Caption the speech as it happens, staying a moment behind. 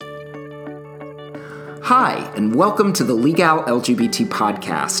Hi, and welcome to the Legal LGBT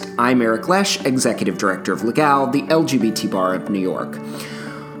podcast. I'm Eric Lesh, Executive Director of Legal, the LGBT Bar of New York.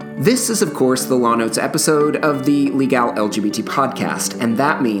 This is, of course, the Law Notes episode of the Legal LGBT podcast, and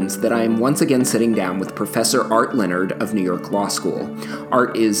that means that I am once again sitting down with Professor Art Leonard of New York Law School.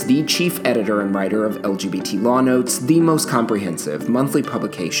 Art is the chief editor and writer of LGBT Law Notes, the most comprehensive monthly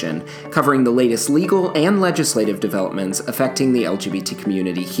publication covering the latest legal and legislative developments affecting the LGBT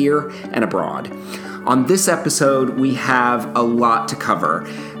community here and abroad. On this episode, we have a lot to cover.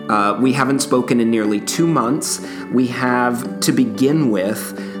 We haven't spoken in nearly 2 months. We have, to begin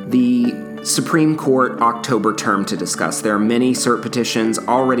with, the Supreme Court October term to discuss. There are many cert petitions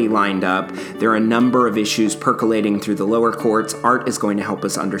already lined up. There are a number of issues percolating through the lower courts. Art is going to help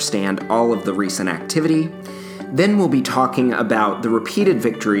us understand all of the recent activity. Then we'll be talking about the repeated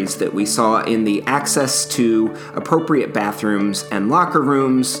victories that we saw in the access to appropriate bathrooms and locker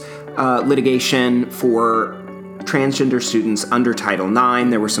rooms litigation for transgender students under Title IX.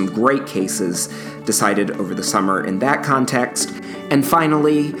 There were some great cases decided over the summer in that context. And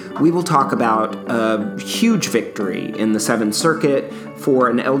finally, we will talk about a huge victory in the Seventh Circuit for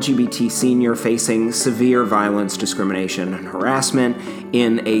an LGBT senior facing severe violence, discrimination, and harassment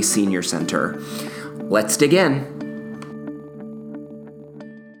in a senior center. Let's dig in.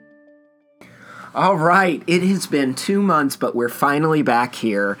 All right, it has been 2 months, but we're finally back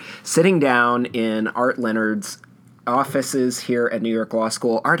here, sitting down in Art Leonard's offices here at New York Law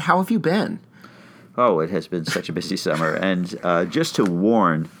School. Art, how have you been? Oh, it has been such a busy summer. And just to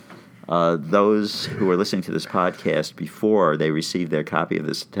warn those who are listening to this podcast before they receive their copy of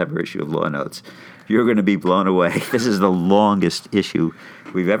the September issue of Law Notes, you're going to be blown away. This is the longest issue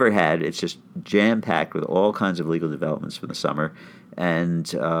we've ever had. It's just jam-packed with all kinds of legal developments from the summer. And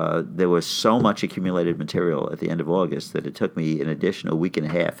there was so much accumulated material at the end of August that it took me an additional week and a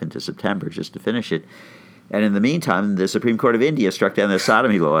half into September just to finish it. And in the meantime, the Supreme Court of India struck down the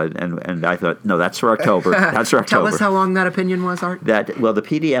sodomy law, and I thought, no, that's for October. That's for October. Tell us how long that opinion was, Art. The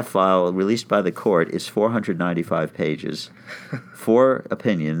PDF file released by the court is 495 pages, 4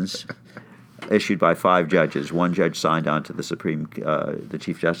 opinions issued by 5 judges. 1 judge signed on to the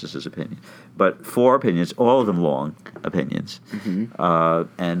Chief Justice's opinion. But 4 opinions, all of them long opinions. Mm-hmm.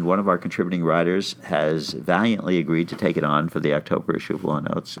 And one of our contributing writers has valiantly agreed to take it on for the October issue of Law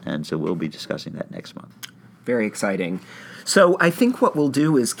Notes, and so we'll be discussing that next month. Very exciting. So I think what we'll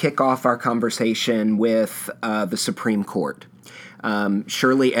do is kick off our conversation with the Supreme Court.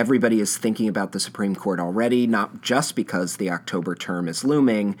 Surely everybody is thinking about the Supreme Court already, not just because the October term is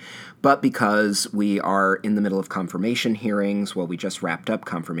looming, but because we are in the middle of confirmation hearings. Well, we just wrapped up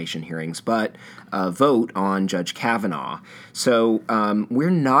confirmation hearings, but a vote on Judge Kavanaugh. So we're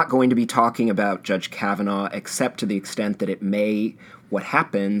not going to be talking about Judge Kavanaugh except to the extent that what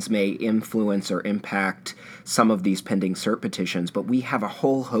happens may influence or impact some of these pending cert petitions, but we have a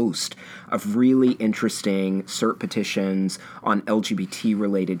whole host of really interesting cert petitions on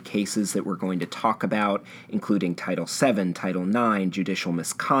LGBT-related cases that we're going to talk about, including Title VII, Title IX, judicial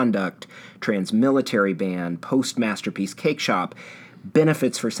misconduct, trans-military ban, post-Masterpiece Cake Shop,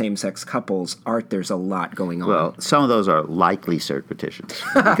 benefits for same-sex couples. Art, there's a lot going on. Well, some of those are likely cert petitions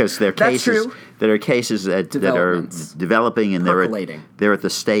because they're cases that are cases that are developing and they're at the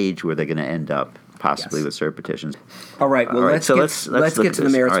stage where they're going to end up possibly with cert petitions. All right. Well, let's get to the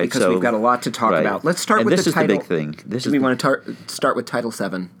merits because we've got a lot to talk about. Let's start with the title. This is the big thing. Do we want to start with Title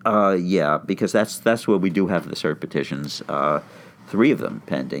VII? Yeah, because that's where we do have the cert petitions. 3 of them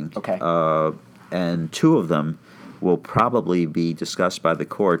pending. Okay. And 2 of them will probably be discussed by the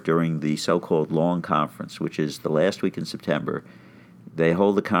court during the so-called long conference, which is the last week in September. They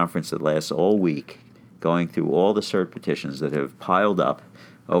hold a conference that lasts all week, going through all the cert petitions that have piled up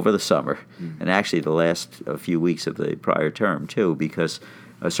over the summer, and actually the last few weeks of the prior term, too, because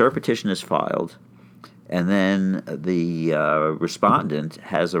a cert petition is filed, and then the respondent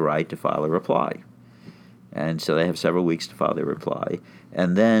has a right to file a reply. And so they have several weeks to file their reply.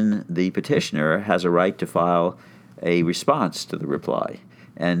 And then the petitioner has a right to file a response to the reply.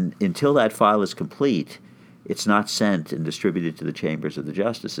 And until that file is complete, it's not sent and distributed to the chambers of the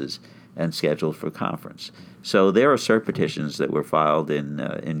justices and scheduled for conference. So there are cert petitions that were filed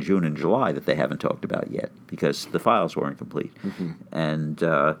in June and July that they haven't talked about yet because the files weren't complete. Mm-hmm.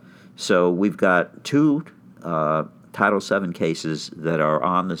 And so we've got 2 Title VII cases that are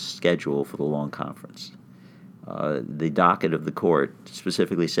on the schedule for the long conference. The docket of the court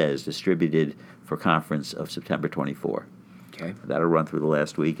specifically says distributed for conference of September 24. Okay. That'll run through the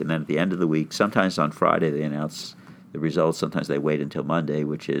last week, and then at the end of the week, sometimes on Friday they announce the results, sometimes they wait until Monday,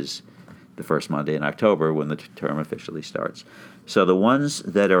 which is the first Monday in October when the term officially starts. So the ones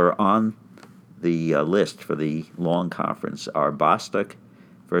that are on the list for the long conference are Bostock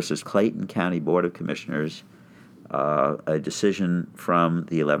versus Clayton County Board of Commissioners, a decision from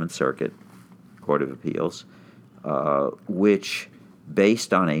the 11th Circuit Court of Appeals, which,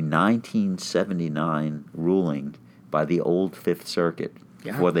 based on a 1979 ruling by the old Fifth Circuit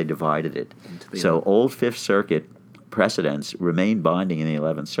before they divided it. So old Fifth Circuit precedents remain binding in the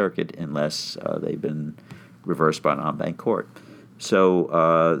 11th Circuit unless they've been reversed by an en banc court. So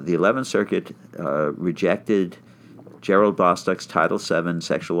the 11th Circuit rejected Gerald Bostock's Title VII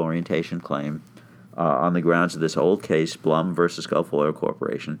sexual orientation claim on the grounds of this old case, Blum versus Gulf Oil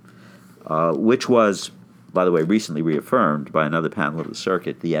Corporation, which was, by the way, recently reaffirmed by another panel of the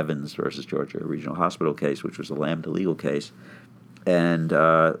circuit, the Evans versus Georgia Regional Hospital case, which was a Lambda legal case. And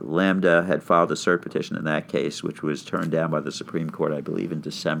Lambda had filed a cert petition in that case, which was turned down by the Supreme Court, I believe, in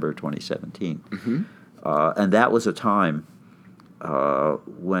December 2017. Mm-hmm. And that was a time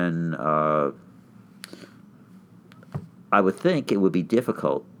when I would think it would be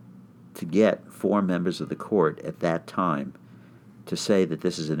difficult to get 4 members of the court at that time to say that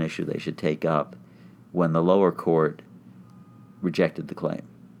this is an issue they should take up when the lower court rejected the claim.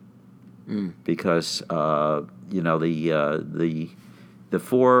 Because the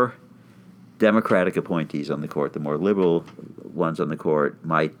 4 Democratic appointees on the court, the more liberal ones on the court,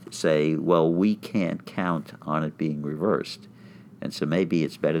 might say, well, we can't count on it being reversed. And so maybe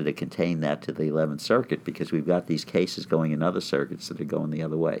it's better to contain that to the 11th Circuit because we've got these cases going in other circuits that are going the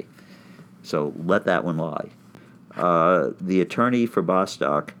other way. So let that one lie. The attorney for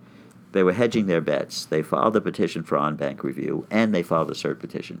Bostock, they were hedging their bets. They filed a petition for en banc review, and they filed a cert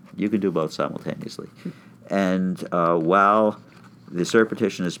petition. You can do both simultaneously. And while the cert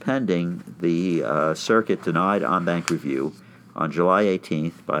petition is pending, the circuit denied en banc review on July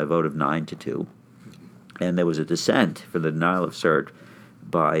 18th by a vote of 9-2. And there was a dissent for the denial of cert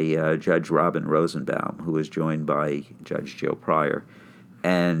by Judge Robin Rosenbaum, who was joined by Judge Joe Pryor.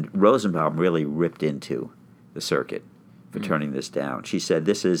 And Rosenbaum really ripped into the circuit for turning this down. She said,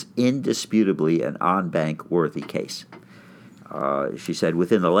 this is indisputably an en banc worthy case. She said,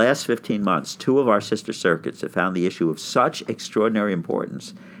 within the last 15 months, 2 of our sister circuits have found the issue of such extraordinary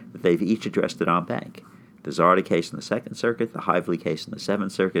importance that they've each addressed it en banc. The Zarda case in the Second Circuit, the Hively case in the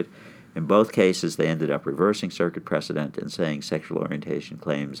Seventh Circuit. In both cases, they ended up reversing circuit precedent and saying sexual orientation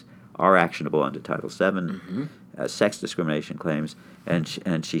claims are actionable under Title VII as sex discrimination claims. And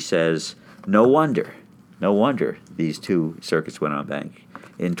she says, no wonder these 2 circuits went en banc.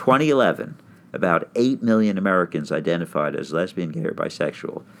 In 2011, about 8 million Americans identified as lesbian, gay, or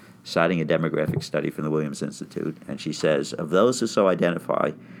bisexual, citing a demographic study from the Williams Institute. And she says, of those who so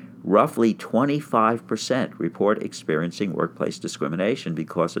identify, roughly 25% report experiencing workplace discrimination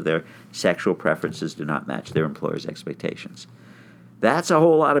because of their sexual preferences do not match their employer's expectations. That's a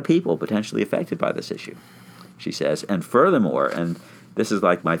whole lot of people potentially affected by this issue, she says. And furthermore, and this is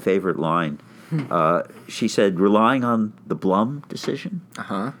like my favorite line, she said, relying on the Blum decision,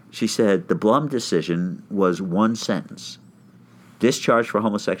 she said the Blum decision was one sentence. Discharge for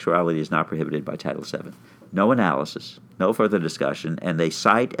homosexuality is not prohibited by Title VII. No analysis, no further discussion, and they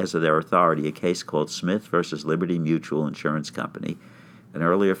cite as their authority a case called Smith versus Liberty Mutual Insurance Company, an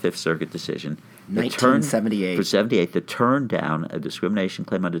earlier Fifth Circuit decision. 1978. For 78, that turned down a discrimination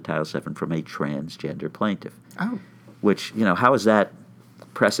claim under Title VII from a transgender plaintiff. Oh. Which, how is that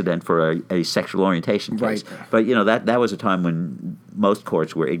precedent for a sexual orientation case? Right. But, that was a time when most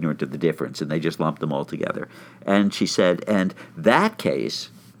courts were ignorant of the difference, and they just lumped them all together. And she said, and that case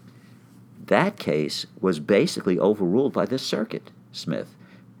was basically overruled by this circuit, Smith,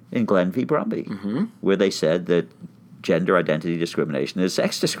 in Glenn v. Brumby, where they said that gender identity discrimination is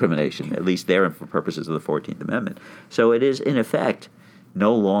sex discrimination, at least there for purposes of the 14th Amendment. So it is, in effect,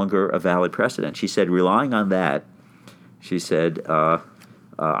 no longer a valid precedent. She said, relying on that, she said,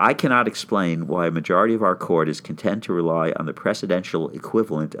 I cannot explain why a majority of our court is content to rely on the precedential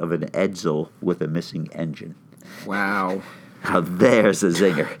equivalent of an Edsel with a missing engine. Wow. Now, there's a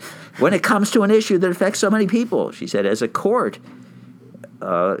zinger. When it comes to an issue that affects so many people, she said, as a court,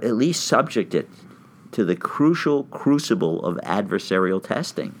 at least subject it to the crucial crucible of adversarial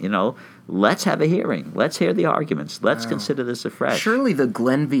testing. Let's have a hearing. Let's hear the arguments. Let's consider this afresh. Surely the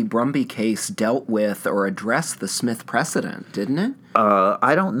Glenn v. Brumby case dealt with or addressed the Smith precedent, didn't it?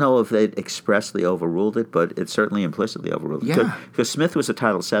 I don't know if they expressly overruled it, but it certainly implicitly overruled it. Yeah. Because Smith was a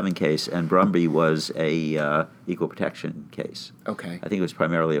Title VII case, and Brumby was a equal protection case. Okay. I think it was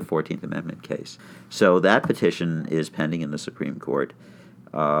primarily a 14th Amendment case. So that petition is pending in the Supreme Court.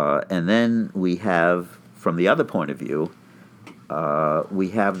 And then we have, from the other point of view, we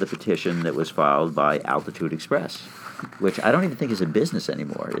have the petition that was filed by Altitude Express. which I don't even think is in business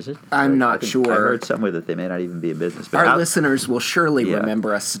anymore, is it? I'm not sure. I heard somewhere that they may not even be in business. But our listeners will surely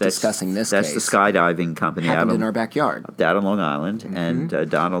remember us discussing this case. That's the skydiving company happened in our backyard. Out on Long Island. Mm-hmm. And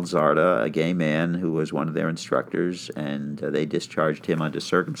Donald Zarda, a gay man who was one of their instructors, and they discharged him under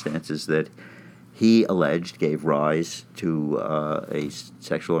circumstances that he alleged gave rise to a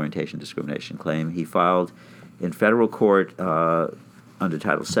sexual orientation discrimination claim. He filed in federal court under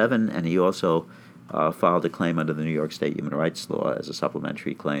Title VII, and he also filed a claim under the New York State Human Rights Law as a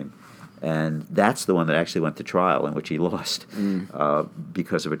supplementary claim. And that's the one that actually went to trial, in which he lost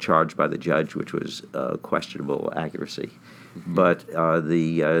because of a charge by the judge, which was questionable accuracy. Mm-hmm. But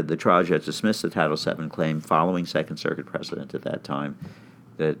the trial judge dismissed the Title VII claim following Second Circuit precedent at that time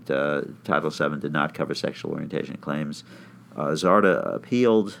that Title VII did not cover sexual orientation claims. Zarda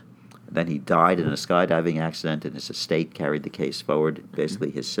appealed. Then he died in a skydiving accident, and his estate carried the case forward, basically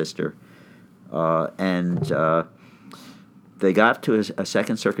his sister. They got to a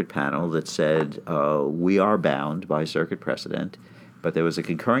Second Circuit panel that said, we are bound by circuit precedent, but there was a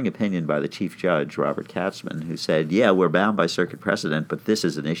concurring opinion by the Chief Judge, Robert Katzman, who said, yeah, we're bound by circuit precedent, but this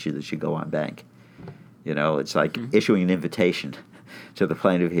is an issue that should go on bank. You know, it's like issuing an invitation to the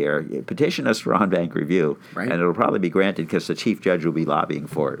plaintiff here, petition us for on-bank review, and it'll probably be granted because the Chief Judge will be lobbying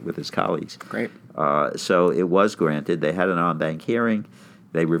for it with his colleagues. Great. So it was granted. They had an on-bank hearing.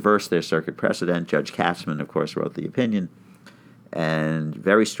 They reversed their circuit precedent. Judge Katzman, of course, wrote the opinion, and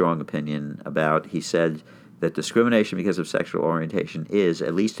very strong opinion about, he said that discrimination because of sexual orientation is,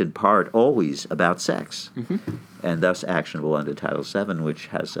 at least in part, always about sex, and thus actionable under Title VII, which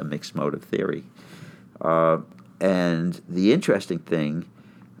has a mixed motive theory. And the interesting thing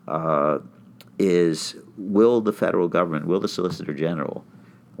is, will the federal government, will the Solicitor General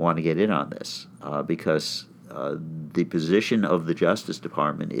want to get in on this? Because the position of the Justice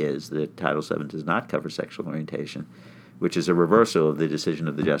Department is that Title VII does not cover sexual orientation, which is a reversal of the decision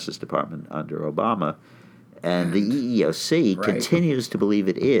of the Justice Department under Obama. And the EEOC continues to believe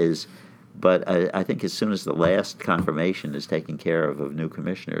it is, but I think as soon as the last confirmation is taken care of new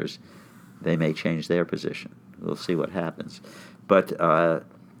commissioners, they may change their position. We'll see what happens. But,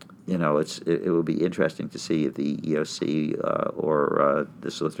 it will be interesting to see if the EEOC or the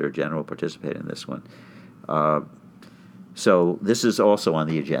Solicitor General participate in this one. So this is also on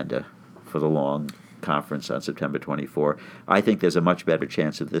the agenda for the long conference on September 24. I think there's a much better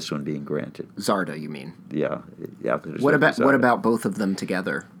chance of this one being granted. Zarda, you mean? Yeah. What about both of them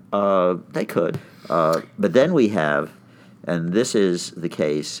together? They could. But then we have, and this is the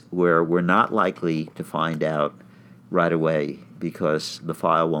case where we're not likely to find out right away because the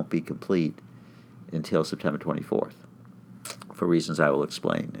file won't be complete until September 24th, for reasons I will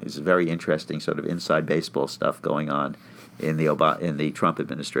explain. There's very interesting sort of inside baseball stuff going on in the Trump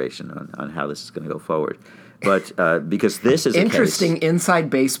administration on how this is going to go forward. But because this is interesting inside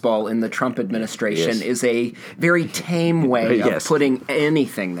baseball in the Trump administration is a very tame way of putting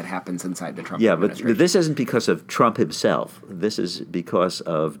anything that happens inside the Trump administration. But this isn't because of Trump himself. This is because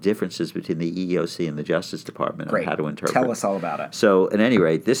of differences between the EEOC and the Justice Department on how to interpret. Tell us all about it. So, at any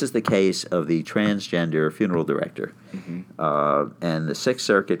rate, this is the case of the transgender funeral director and the Sixth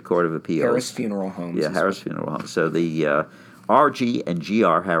Circuit Court of Appeals. Harris Funeral Homes. Yeah, Harris Funeral Homes. So the RG and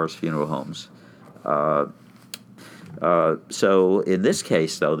GR Harris Funeral Homes. So in this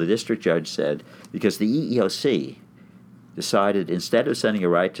case, though, the district judge said, because the EEOC decided, instead of sending a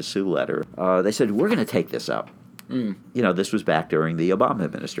right to sue letter, they said, we're going to take this up. This was back during the Obama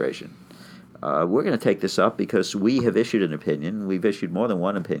administration. We're going to take this up because we have issued an opinion. We've issued more than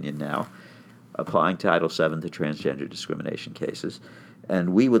one opinion now applying Title VII to transgender discrimination cases.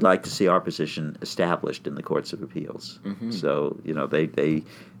 And we would like to see our position established in the courts of appeals. So,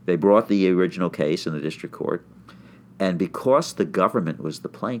 they brought the original case in the district court. And because the government was the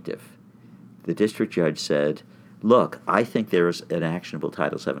plaintiff, the district judge said, look, I think there is an actionable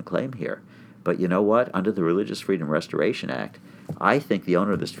Title VII claim here. But you know what? Under the Religious Freedom Restoration Act, I think the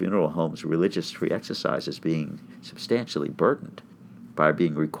owner of this funeral home's religious free exercise is being substantially burdened by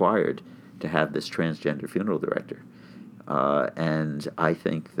being required to have this transgender funeral director. And I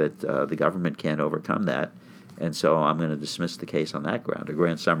think that the government can't overcome that. And so I'm going to dismiss the case on that ground, a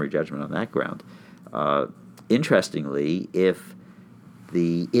grand summary judgment on that ground. Interestingly, if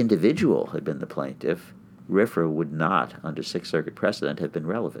the individual had been the plaintiff, RFRA would not, under Sixth Circuit precedent, have been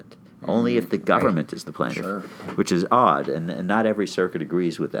relevant. Only if the government is the plaintiff, which is odd, and not every circuit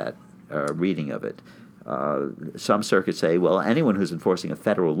agrees with that reading of it. Some circuits say, well, anyone who's enforcing a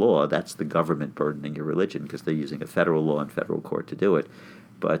federal law, that's the government burdening your religion because they're using a federal law and federal court to do it.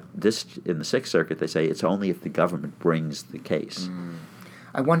 But this, in the Sixth Circuit, they say it's only if the government brings the case.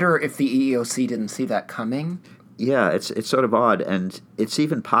 I wonder if the EEOC didn't see that coming. Yeah, it's sort of odd, and it's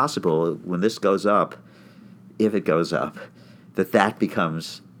even possible when this goes up, if it goes up, that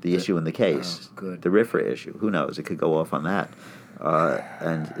becomes the issue in the case, the RFRA issue. Who knows? It could go off on that.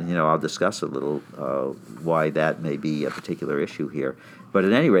 And I'll discuss a little why that may be a particular issue here. But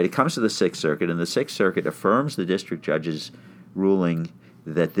at any rate, it comes to the Sixth Circuit, and the Sixth Circuit affirms the district judge's ruling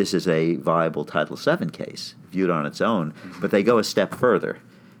that this is a viable Title VII case, viewed on its own. But they go a step further,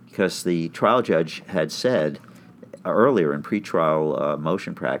 because the trial judge had said earlier in pretrial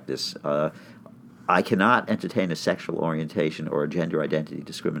motion practice, I cannot entertain a sexual orientation or a gender identity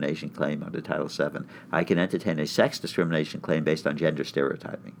discrimination claim under Title VII. I can entertain a sex discrimination claim based on gender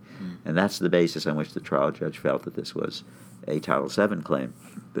stereotyping. And that's the basis on which the trial judge felt that this was a Title VII claim.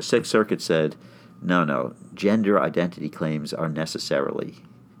 The Sixth Circuit said, no, gender identity claims are necessarily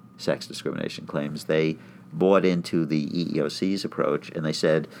sex discrimination claims. They bought into the EEOC's approach, and they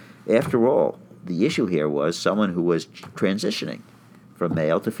said, after all, the issue here was someone who was transitioning from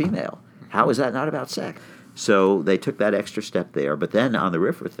male to female. How is that not about sex? So they took that extra step there. But then on the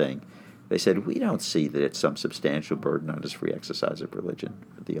RFRA thing, they said, we don't see that it's some substantial burden on his free exercise of religion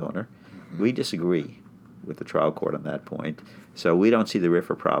for the owner. We disagree with the trial court on that point. So we don't see the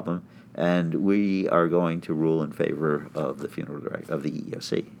RFRA problem, and we are going to rule in favor of the funeral director, of the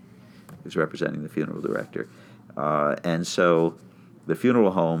EEOC, who's representing the funeral director. And so the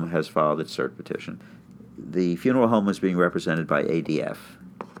funeral home has filed its cert petition. The funeral home was being represented by ADF,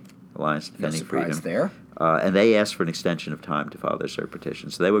 Alliance Defending Freedom. There. And they asked for an extension of time to file their cert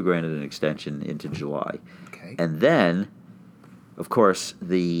petition. So they were granted an extension into July. Okay. And then, of course,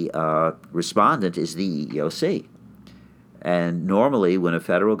 the respondent is the EEOC. And normally when a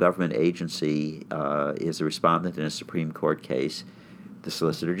federal government agency is a respondent in a Supreme Court case, the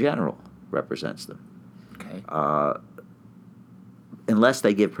Solicitor General represents them. Okay. Unless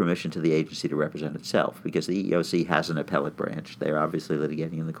they give permission to the agency to represent itself, because the EEOC has an appellate branch. They're obviously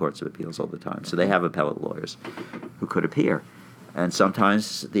litigating in the courts of appeals all the time. So they have appellate lawyers who could appear. And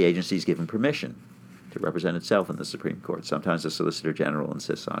sometimes the agency is given permission to represent itself in the Supreme Court. Sometimes the Solicitor General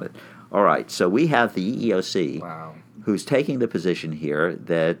insists on it. All right, so we have the EEOC who's taking the position here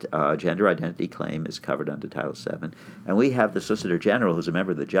that gender identity claim is covered under Title VII. And we have the Solicitor General, who's a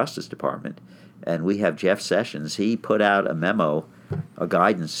member of the Justice Department. And we have Jeff Sessions. He put out a memo, a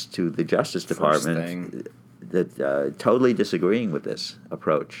guidance to the Justice Department that totally disagreeing with this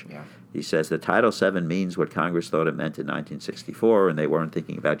approach. Yeah. He says that Title VII means what Congress thought it meant in 1964, and they weren't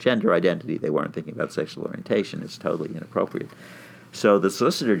thinking about gender identity. They weren't thinking about sexual orientation. It's totally inappropriate. So the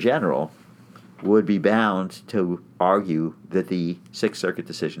Solicitor General would be bound to argue that the Sixth Circuit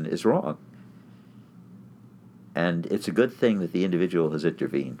decision is wrong. And it's a good thing that the individual has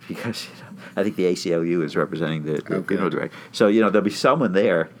intervened, because I think the ACLU is representing the funeral director. So there'll be someone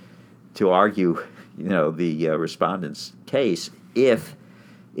there to argue the respondent's case if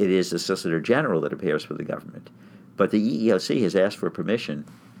it is the Solicitor General that appears for the government. But the EEOC has asked for permission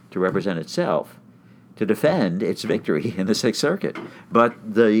to represent itself to defend its victory in the Sixth Circuit.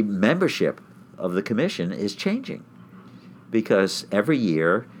 But the membership of the commission is changing, because every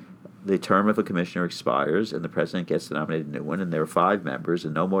year the term of a commissioner expires and the president gets to nominate a new one, and there are 5 members,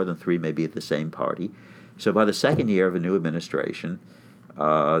 and no more than 3 may be at the same party. So by the second year of a new administration,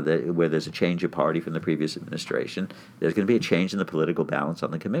 where there's a change of party from the previous administration, there's going to be a change in the political balance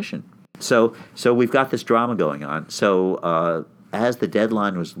on the commission. So we've got this drama going on. So as the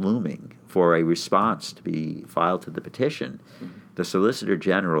deadline was looming for a response to be filed to the petition, the Solicitor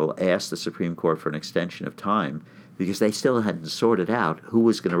General asked the Supreme Court for an extension of time, because they still hadn't sorted out who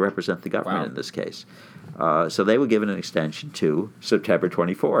was going to represent the government in this case. So they were given an extension to September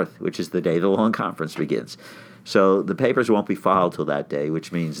 24th, which is the day the long conference begins. So the papers won't be filed till that day,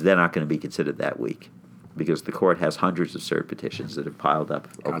 which means they're not going to be considered that week, because the court has hundreds of cert petitions that have piled up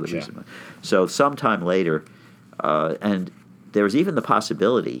over the recent month. So sometime later, and there's even the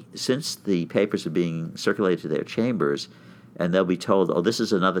possibility, since the papers are being circulated to their chambers, and they'll be told, this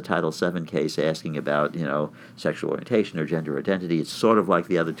is another Title VII case asking about, sexual orientation or gender identity. It's sort of like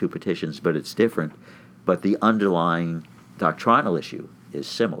the other 2 petitions, but it's different. But the underlying doctrinal issue is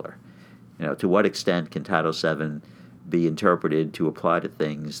similar. To what extent can Title VII be interpreted to apply to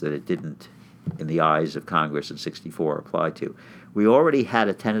things that it didn't, in the eyes of Congress in '64, apply to? We already had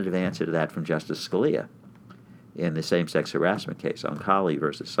a tentative answer to that from Justice Scalia in the same-sex harassment case, Oncology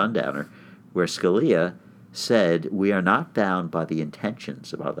versus Sundowner, where Scalia said, we are not bound by the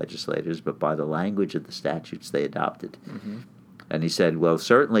intentions of our legislators, but by the language of the statutes they adopted. Mm-hmm. And he said, well,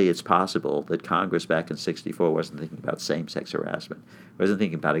 certainly it's possible that Congress back in '64 wasn't thinking about same-sex harassment. Wasn't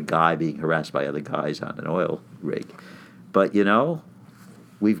thinking about a guy being harassed by other guys on an oil rig. But,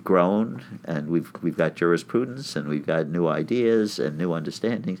 we've grown, and we've got jurisprudence, and we've got new ideas and new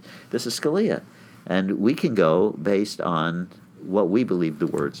understandings. This is Scalia, and we can go based on what we believe the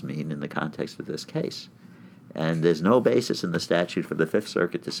words mean in the context of this case. And there's no basis in the statute for the Fifth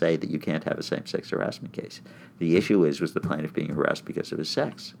Circuit to say that you can't have a same-sex harassment case. The issue was the plaintiff being harassed because of his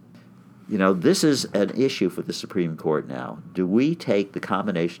sex. This is an issue for the Supreme Court now. Do we take the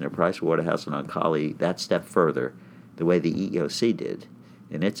combination of Pricewaterhouse and Oncology that step further, the way the EEOC did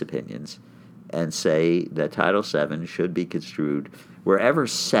in its opinions, and say that Title VII should be construed wherever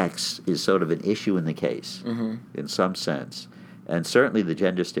sex is sort of an issue in the case, in some sense? And certainly the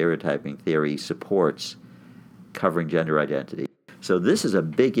gender stereotyping theory supports covering gender identity. So this is a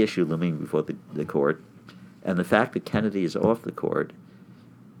big issue looming before the court, and the fact that Kennedy is off the court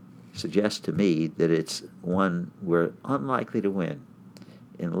suggests to me that it's one we're unlikely to win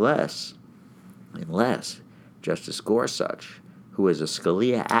unless Justice Gorsuch, who is a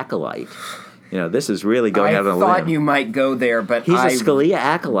Scalia acolyte, this is really going out on a limb. I thought you might go there, but he's a Scalia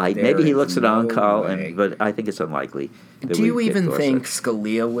acolyte. Maybe he looks at on-call, but I think it's unlikely. Do you even think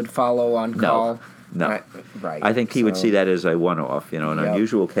Scalia would follow on-call? No. Right. I think he would see that as a one-off, an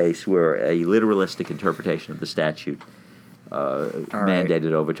unusual case where a literalistic interpretation of the statute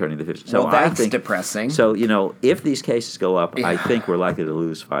mandated overturning the Fifth. So that's depressing. So, if these cases go up, I think we're likely to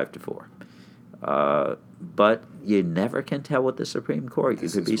lose 5-4. But you never can tell with the Supreme Court. You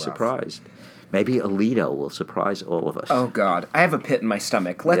could be surprised. Maybe Alito will surprise all of us. Oh, God. I have a pit in my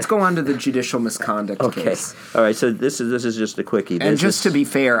stomach. Let's go on to the judicial misconduct case. All right, so this is just a quickie. And just to be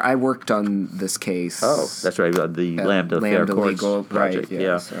fair, I worked on this case. Oh, that's right, the Lambda Fair Courts project. Right,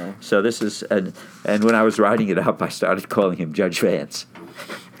 yeah. So this is, and when I was writing it up, I started calling him Judge Vance.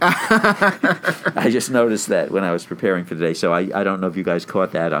 I just noticed that when I was preparing for today, so I don't know if you guys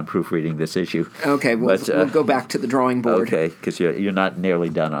caught that on proofreading this issue. Okay, we'll go back to the drawing board. Okay, because you're not nearly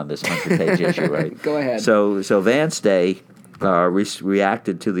done on this 100-page issue, right? Go ahead. So Vance Day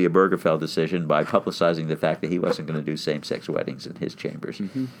reacted to the Obergefell decision by publicizing the fact that he wasn't going to do same-sex weddings in his chambers.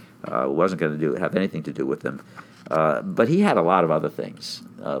 Wasn't going to have anything to do with them. But he had a lot of other things,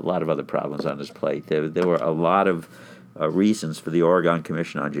 a lot of other problems on his plate. There were a lot of reasons for the Oregon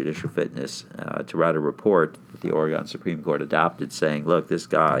Commission on Judicial Fitness to write a report that the Oregon Supreme Court adopted saying, look, this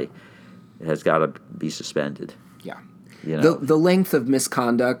guy has got to be suspended. Yeah. The length of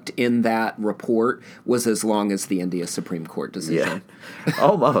misconduct in that report was as long as the India Supreme Court decision. Yeah,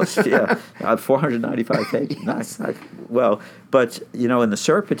 almost, yeah. 495 pages. Nice. Well, but, in the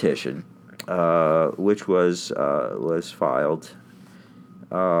cert petition, which was filed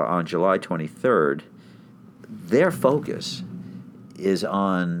on July 23rd, their focus is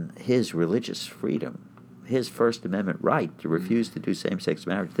on his religious freedom, his First Amendment right to refuse to do same-sex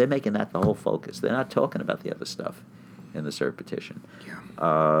marriage. They're making that the whole focus. They're not talking about the other stuff in the cert petition.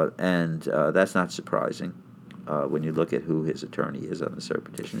 Yeah. And that's not surprising when you look at who his attorney is on the cert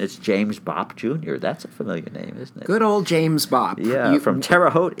petition. It's James Bopp Jr. That's a familiar name, isn't it? Good old James Bopp. Yeah, from Terre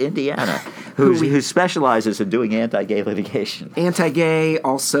Haute, Indiana, who specializes in doing anti-gay litigation. Anti-gay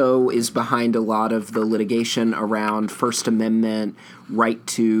also is behind a lot of the litigation around First Amendment right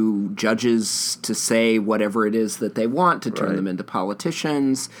to judges to say whatever it is that they want to turn them into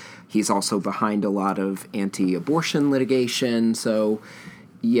politicians. He's also behind a lot of anti-abortion litigation. So,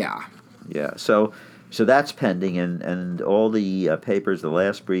 yeah. Yeah, so that's pending, and all the papers, the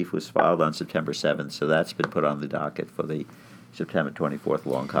last brief was filed on September 7th, so that's been put on the docket for the September 24th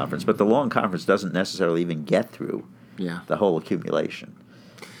long conference. But the long conference doesn't necessarily even get through the whole accumulation.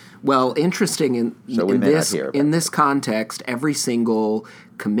 Well, interesting in this context, every single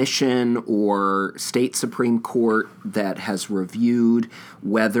commission or state Supreme Court that has reviewed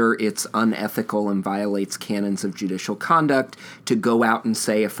whether it's unethical and violates canons of judicial conduct to go out and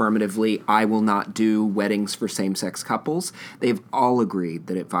say affirmatively, I will not do weddings for same-sex couples, they've all agreed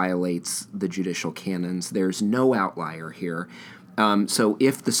that it violates the judicial canons. There's no outlier here. So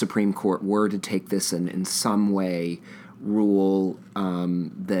if the Supreme Court were to take this and in some way rule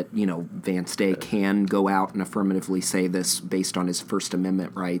that, Vance Day can go out and affirmatively say this based on his First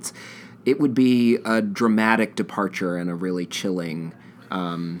Amendment rights, it would be a dramatic departure and a really chilling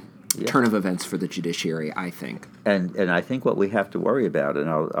turn of events for the judiciary, I think. And I think what we have to worry about, and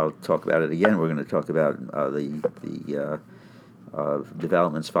I'll talk about it again, we're going to talk about the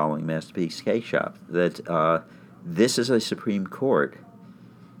developments following Masterpiece Cake Shop, that this is a Supreme Court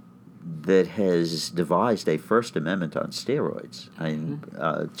that has devised a First Amendment on steroids. I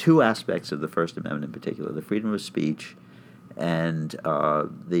mean, two aspects of the First Amendment in particular, the freedom of speech and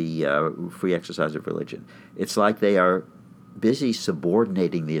the free exercise of religion. It's like they are busy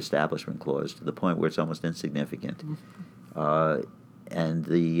subordinating the Establishment Clause to the point where it's almost insignificant. and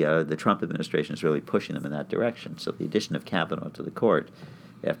the Trump administration is really pushing them in that direction. So the addition of Kavanaugh to the court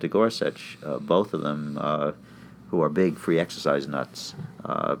after Gorsuch, both of them who are big free exercise nuts,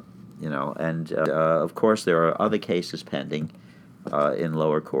 and of course there are other cases pending in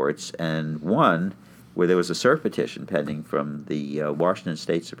lower courts, and one where there was a cert petition pending from the Washington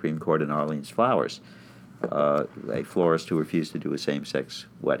State Supreme Court in Orleans Flowers, a florist who refused to do a same-sex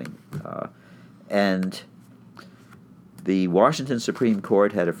wedding. And the Washington Supreme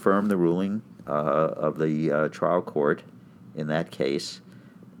Court had affirmed the ruling of the trial court in that case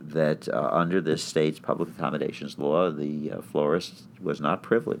that under this state's public accommodations law, the florist was not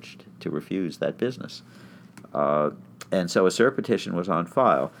privileged to refuse that business. And so a cert petition was on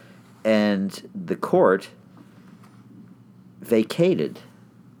file. And the court vacated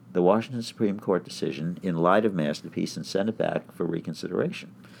the Washington Supreme Court decision in light of Masterpiece and sent it back for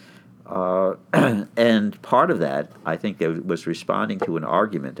reconsideration. And part of that, I think, was responding to an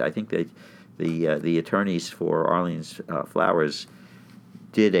argument. I think that the attorneys for Orleans Flowers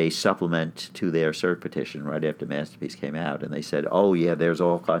did a supplement to their cert petition right after Masterpiece came out, and they said, "Oh yeah, there's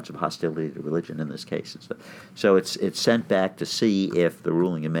all kinds of hostility to religion in this case." And stuff. So it's sent back to see if the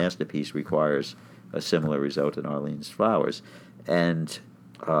ruling in Masterpiece requires a similar result in Orleans Flowers. And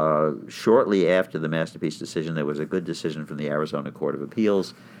shortly after the Masterpiece decision, there was a good decision from the Arizona Court of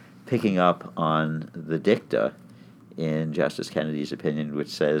Appeals, picking up on the dicta in Justice Kennedy's opinion, which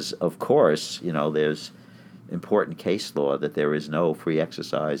says, of course, there's important case law that there is no free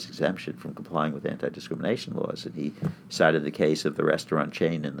exercise exemption from complying with anti-discrimination laws. And he cited the case of the restaurant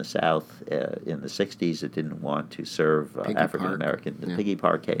chain in the South in the 60s that didn't want to serve African American, the Piggy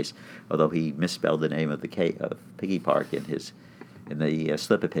Park case, although he misspelled the name of the of Piggy Park in the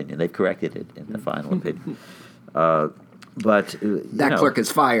slip opinion. They've corrected it in the final opinion. But that clerk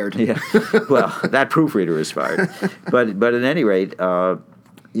is fired. Yeah, well, that proofreader is fired. But at any rate,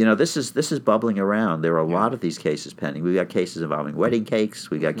 this is bubbling around. There are a lot of these cases pending. We've got cases involving wedding cakes.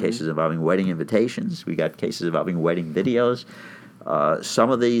 We've got cases involving wedding invitations. We've got cases involving wedding videos.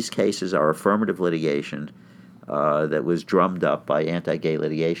 Some of these cases are affirmative litigation that was drummed up by anti-gay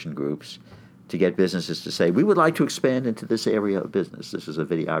litigation groups to get businesses to say, we would like to expand into this area of business. This is a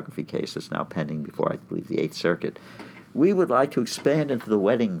videography case that's now pending before, I believe, the Eighth Circuit. We would like to expand into the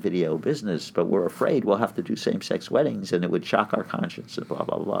wedding video business, but we're afraid we'll have to do same-sex weddings and it would shock our conscience and blah,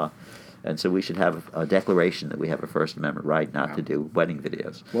 blah, blah. And so we should have a declaration that we have a First Amendment right not to do wedding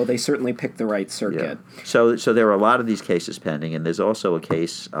videos. Well, they certainly picked the right circuit. Yeah. So there are a lot of these cases pending, and there's also a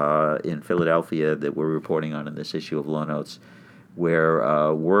case in Philadelphia that we're reporting on in this issue of Law Notes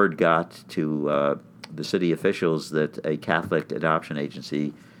where word got to the city officials that a Catholic adoption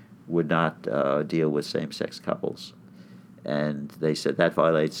agency would not deal with same-sex couples. And they said that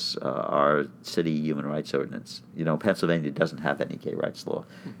violates our city human rights ordinance. Pennsylvania doesn't have any gay rights law,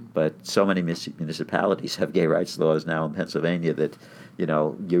 but so many municipalities have gay rights laws now in Pennsylvania that,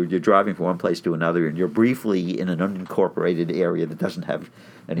 you're driving from one place to another and you're briefly in an unincorporated area that doesn't have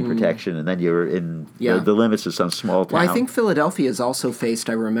any protection, and then you're in the limits of some small town. Well, I think Philadelphia has also faced,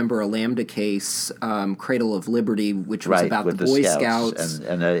 I remember, a Lambda case, Cradle of Liberty, which was about the Boy Scouts.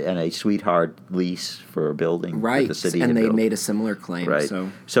 And a sweetheart lease for a building that the city and had they built. made a similar claim. Right.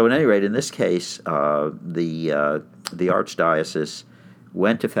 So at any rate, in this case, the Archdiocese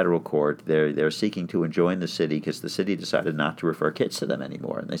went to federal court. They're seeking to enjoin the city because the city decided not to refer kids to them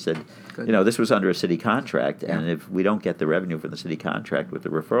anymore. And they said, this was under a city contract, and if we don't get the revenue from the city contract with the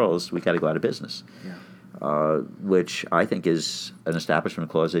referrals, we got to go out of business. Yeah. Which I think is an Establishment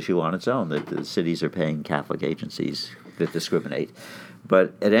Clause issue on its own, that the cities are paying Catholic agencies that discriminate.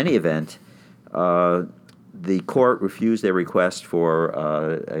 But at any event, the court refused their request for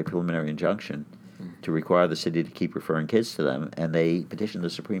a preliminary injunction to require the city to keep referring kids to them, and they petitioned the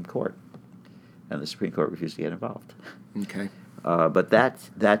Supreme Court, and the Supreme Court refused to get involved. Okay. But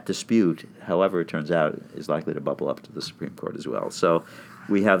that dispute, however it turns out, is likely to bubble up to the Supreme Court as well. So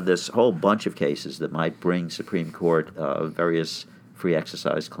we have this whole bunch of cases that might bring Supreme Court various free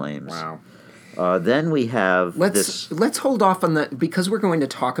exercise claims. Wow. Then we have Let's hold off on because we're going to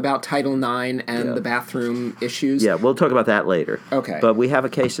talk about Title IX and the bathroom issues. Yeah, we'll talk about that later. Okay. But we have a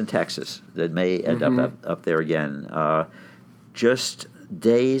case in Texas that may end up there again. Just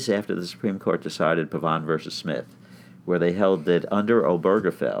days after the Supreme Court decided Pavon versus Smith, where they held that under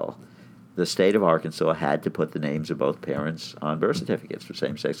Obergefell, the state of Arkansas had to put the names of both parents on birth certificates for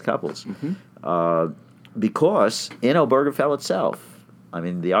same-sex couples. Because in Obergefell itself, I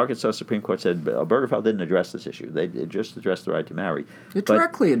mean, the Arkansas Supreme Court said Obergefell didn't address this issue. They just addressed the right to marry. It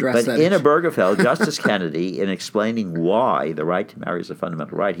directly addressed that issue. But in Obergefell, Justice Kennedy, in explaining why the right to marry is a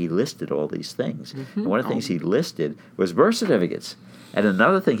fundamental right, he listed all these things. And one of the things he listed was birth certificates. And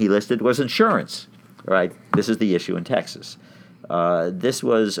another thing he listed was insurance. Right? This is the issue in Texas. This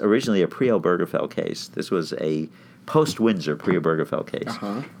was originally a pre-Obergefell case. This was a post-Windsor pre-Obergefell case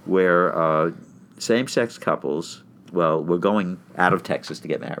where same-sex couples, were going out of Texas to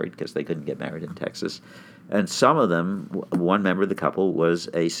get married because they couldn't get married in Texas. And some of them, one member of the couple was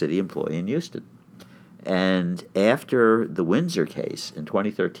a city employee in Houston. And after the Windsor case in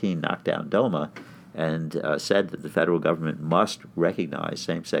 2013 knocked down DOMA and said that the federal government must recognize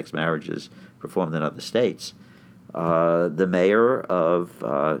same-sex marriages performed in other states, the mayor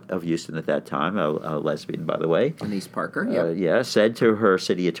of Houston at that time, a lesbian, by the way, Denise Parker, said to her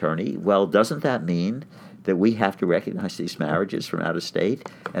city attorney, well, doesn't that mean that we have to recognize these marriages from out of state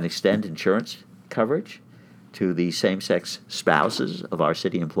and extend insurance coverage to the same-sex spouses of our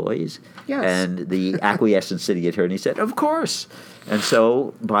city employees? Yes. And the acquiescent city attorney said, of course. And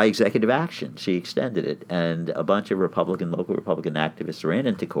so, by executive action, she extended it. And a bunch of local Republican activists ran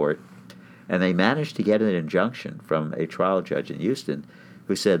into court, and they managed to get an injunction from a trial judge in Houston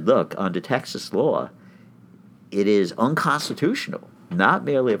who said, look, under Texas law, it is unconstitutional, not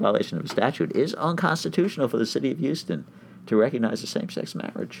merely a violation of a statute, it is unconstitutional for the city of Houston to recognize a same-sex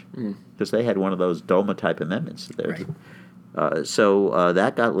marriage because they had one of those DOMA-type amendments there. Right. So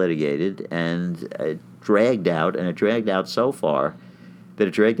that got litigated and it dragged out so far that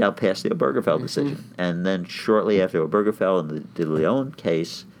it dragged out past the Obergefell decision. And then shortly after Obergefell and the De Leon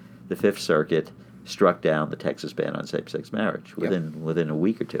case, the Fifth Circuit struck down the Texas ban on same-sex marriage within a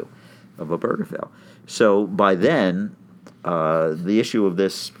week or two of Obergefell. So by then, the issue of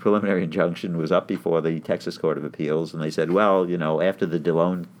this preliminary injunction was up before the Texas Court of Appeals, and they said, well, after the De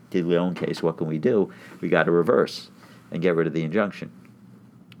Leon case, what can we do? We got to reverse and get rid of the injunction.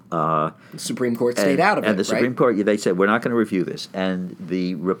 The Supreme Court stayed out of it, And the Supreme Court, they said, we're not going to review this. And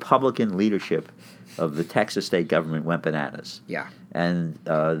the Republican leadership of the Texas state government went bananas. Yeah. And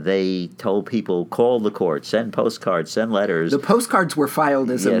they told people, call the court, send postcards, send letters. The postcards were filed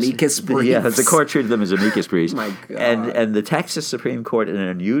as amicus briefs. Yeah, the court treated them as amicus briefs. My God. And the Texas Supreme Court, in an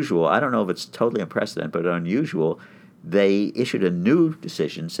unusual, I don't know if it's totally unprecedented, but unusual, they issued a new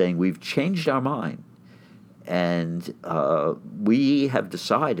decision saying, we've changed our mind. And we have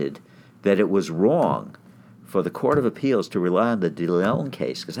decided that it was wrong for the Court of Appeals to rely on the De Leon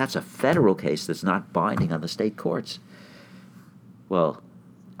case, because that's a federal case that's not binding on the state courts. Well,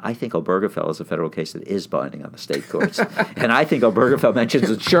 I think Obergefell is a federal case that is binding on the state courts. And I think Obergefell mentions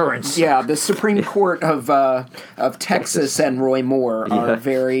insurance. Yeah, the Supreme Court of Texas and Roy Moore are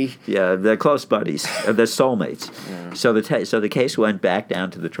very... Yeah, they're close buddies. They're soulmates. Yeah. So the case went back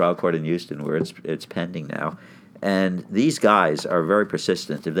down to the trial court in Houston, where it's pending now. And these guys are very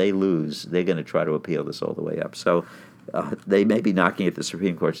persistent. If they lose, they're going to try to appeal this all the way up. So they may be knocking at the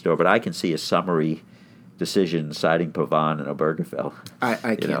Supreme Court's door, but I can see a summary decision citing Pavon and Obergefell.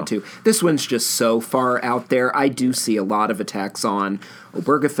 I can too. This one's just so far out there. I do see a lot of attacks on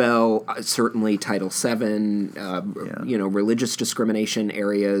Obergefell, certainly Title VII, religious discrimination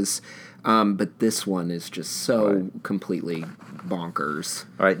areas. But this one is just so completely bonkers.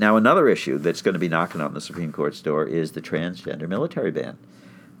 All right, now another issue that's going to be knocking on the Supreme Court's door is the transgender military ban.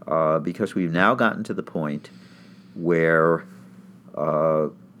 Because we've now gotten to the point where I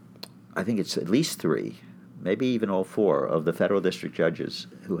think it's at least 3, maybe even all 4 of the federal district judges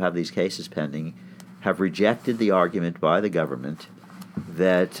who have these cases pending have rejected the argument by the government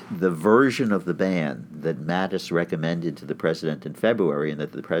that the version of the ban that Mattis recommended to the president in February, and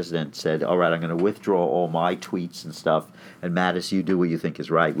that the president said, all right, I'm going to withdraw all my tweets and stuff, and Mattis, you do what you think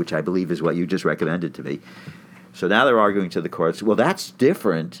is right, which I believe is what you just recommended to me. So now they're arguing to the courts, well, that's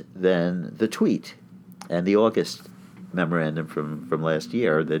different than the tweet and the August memorandum from last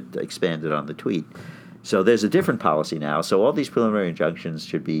year that expanded on the tweet. So there's a different policy now. So all these preliminary injunctions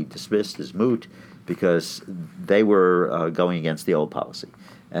should be dismissed as moot because they were going against the old policy.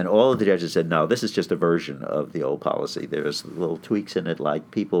 And all of the judges said, no, this is just a version of the old policy. There's little tweaks in it,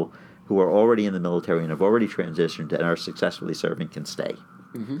 like people who are already in the military and have already transitioned and are successfully serving can stay.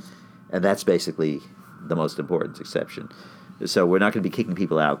 Mm-hmm. And that's basically the most important exception. So we're not going to be kicking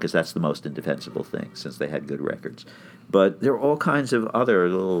people out because that's the most indefensible thing since they had good records. But there are all kinds of other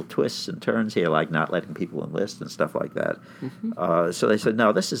little twists and turns here, like not letting people enlist and stuff like that. Mm-hmm. So they said,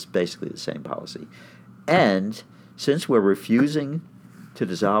 no, this is basically the same policy. And since we're refusing to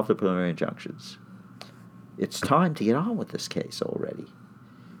dissolve the preliminary injunctions, it's time to get on with this case already.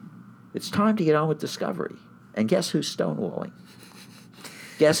 It's time to get on with discovery. And guess who's stonewalling?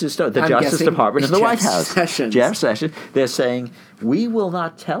 Guess who's the Justice Department in the White House? Sessions. Jeff Sessions. They're saying, we will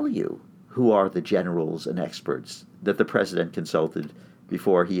not tell you who are the generals and experts that the president consulted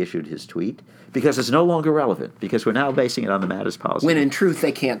before he issued his tweet, because it's no longer relevant, because we're now basing it on the Mattis policy. When in truth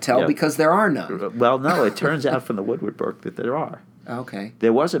they can't tell because there are none. Well, no, it turns out from the Woodward book that there are. Okay.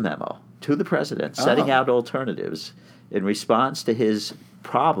 There was a memo to the president setting out alternatives in response to his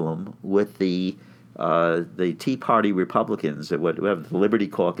problem with the Tea Party Republicans, the Liberty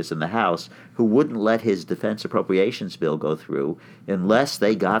Caucus in the House, who wouldn't let his defense appropriations bill go through unless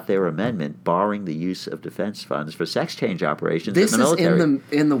they got their amendment barring the use of defense funds for sex change operations in the military. This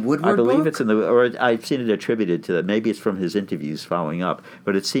is in the Woodward book? I believe it's or I've seen it attributed to that. Maybe it's from his interviews following up.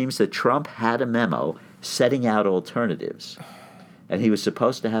 But it seems that Trump had a memo setting out alternatives, and he was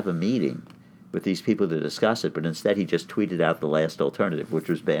supposed to have a meeting with these people to discuss it, but instead he just tweeted out the last alternative, which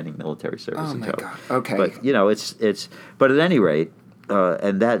was banning military service. Oh, my God. Okay. But, but at any rate,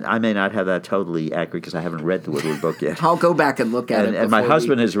 and that I may not have that totally accurate because I haven't read the Woodward book yet. I'll go back and look at it. And my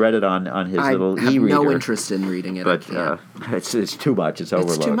husband has read it on his little e-reader. I have no interest in reading it. But it's too much. It's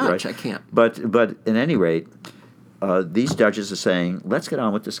overload. It's too much. Right? I can't. But at any rate, these judges are saying, let's get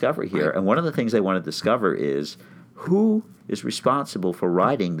on with discovery here. Right. And one of the things they want to discover is who is responsible for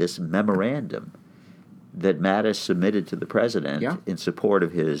writing this memorandum that Mattis submitted to the president in support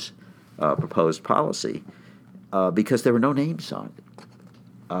of his proposed policy, because there were no names on it.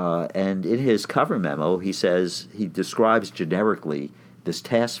 And in his cover memo, he describes generically this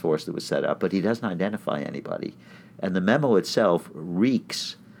task force that was set up, but he doesn't identify anybody. And the memo itself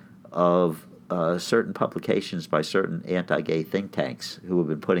reeks of certain publications by certain anti-gay think tanks who have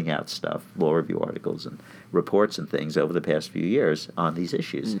been putting out stuff, law review articles and reports and things over the past few years on these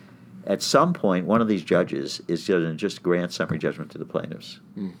issues. At some point, one of these judges is going to just grant summary judgment to the plaintiffs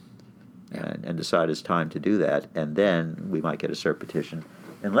and decide it's time to do that, and then we might get a cert petition.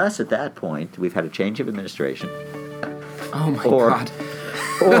 Unless at that point we've had a change of administration. Oh, my God.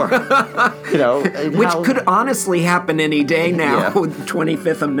 Or, which could honestly happen any day now with the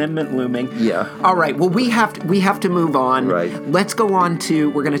 25th Amendment looming. Yeah. All right. Well, we have to move on. Right. Let's go on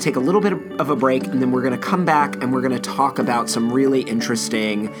we're going to take a little bit of a break, and then we're going to come back and we're going to talk about some really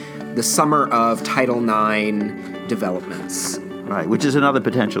interesting, the summer of Title IX developments. Right, which is another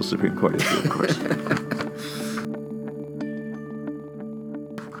potential Supreme Court issue, of course.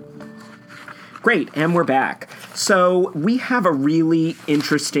 Great, and we're back. So we have a really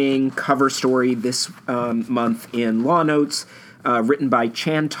interesting cover story this month in Law Notes, written by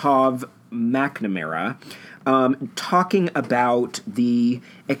Chantov McNamara, talking about the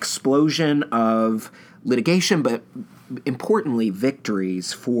explosion of litigation, but importantly,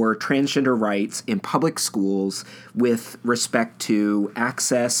 victories for transgender rights in public schools with respect to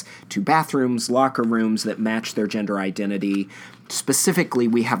access to bathrooms, locker rooms that match their gender identity. Specifically,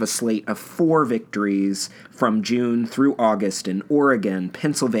 we have a slate of 4 victories from June through August in Oregon,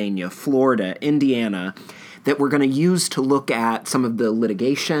 Pennsylvania, Florida, Indiana, that we're going to use to look at some of the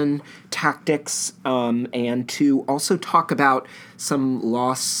litigation tactics and to also talk about some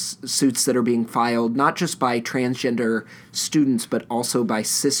lawsuits that are being filed, not just by transgender students, but also by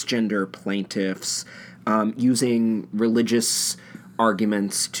cisgender plaintiffs using religious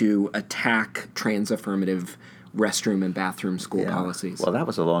arguments to attack trans-affirmative restroom and bathroom school policies. Well, that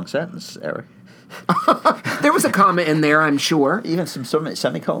was a long sentence, Eric. There was a comma in there, I'm sure. Even some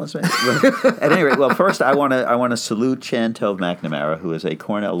semicolons, maybe. At any rate, well, first I want to salute Chantov McNamara, who is a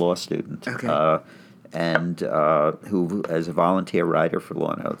Cornell law student, and who is a volunteer writer for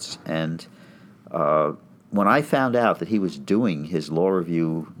Law Notes. And when I found out that he was doing his law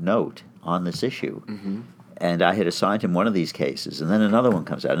review note on this issue, and I had assigned him one of these cases, and then another one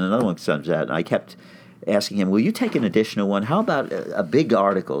comes out, and another one comes out, and I kept asking him, will you take an additional one? How about a big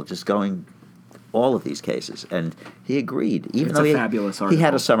article just going all of these cases? And he agreed. Even though fabulous article. He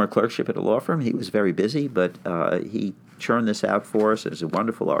had a summer clerkship at a law firm. He was very busy, but he churned this out for us. It was a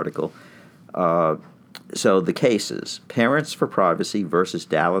wonderful article. So the cases: Parents for Privacy versus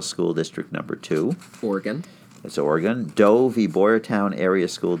Dallas School District Number 2. Oregon. It's Oregon. Doe v. Boyertown Area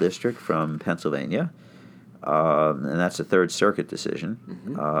School District from Pennsylvania. And that's a Third Circuit decision.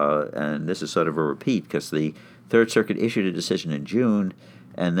 And this is sort of a repeat because the Third Circuit issued a decision in June,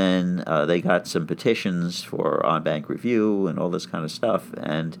 and then they got some petitions for en-banc review and all this kind of stuff,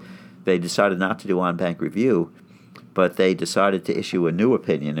 and they decided not to do en-banc review, but they decided to issue a new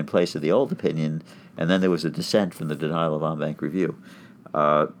opinion in place of the old opinion, and then there was a dissent from the denial of en-banc review.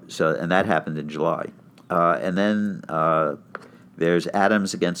 And that happened in July. And then there's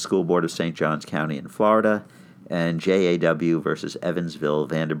Adams against School Board of St. Johns County in Florida, and JAW versus Evansville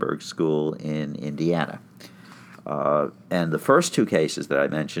Vandenberg School in Indiana. And the first two cases that I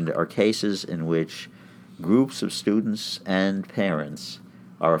mentioned are cases in which groups of students and parents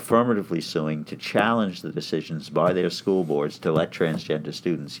are affirmatively suing to challenge the decisions by their school boards to let transgender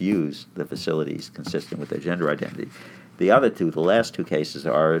students use the facilities consistent with their gender identity. The other two, the last two cases,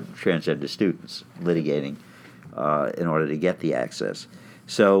 are transgender students litigating in order to get the access.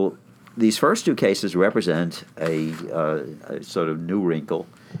 So these first two cases represent a sort of new wrinkle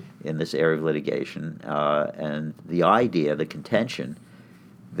in this area of litigation, and the idea, the contention,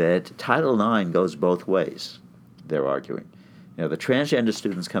 that Title IX goes both ways, they're arguing. The transgender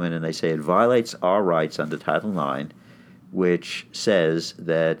students come in and they say it violates our rights under Title IX, which says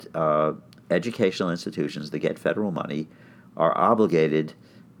that educational institutions that get federal money are obligated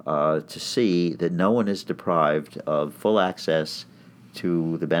to see that no one is deprived of full access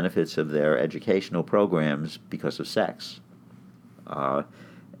to the benefits of their educational programs because of sex.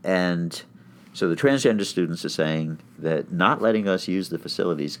 And so the transgender students are saying that not letting us use the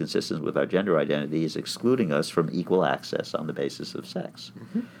facilities consistent with our gender identity is excluding us from equal access on the basis of sex.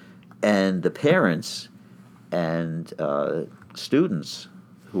 Mm-hmm. And the parents and students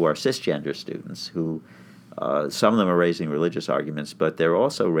who are cisgender students, who some of them are raising religious arguments, but they're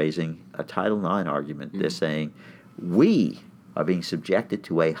also raising a Title IX argument. Mm-hmm. They're saying, we are being subjected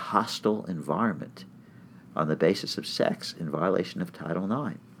to a hostile environment on the basis of sex in violation of Title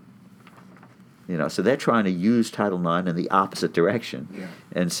IX. So they're trying to use Title IX in the opposite direction,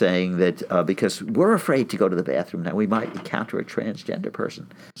 and saying that because we're afraid to go to the bathroom now, we might encounter a transgender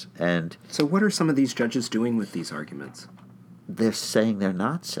person. And so what are some of these judges doing with these arguments? They're saying they're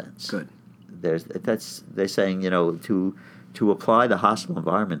nonsense. Good. They're saying, to apply the hostile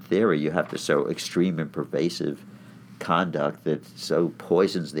environment theory, you have to show extreme and pervasive conduct that so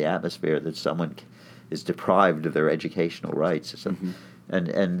poisons the atmosphere that someone is deprived of their educational rights. Mm-hmm.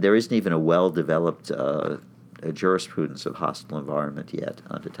 And there isn't even a well-developed jurisprudence of hostile environment yet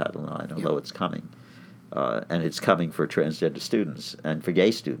under Title IX, although it's coming. And it's coming for transgender students and for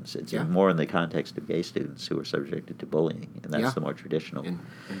gay students. It's more in the context of gay students who are subjected to bullying, and that's the more traditional.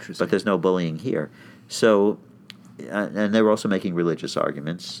 Interesting. But there's no bullying here. So, and they're also making religious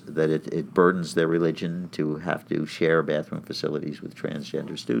arguments that it burdens their religion to have to share bathroom facilities with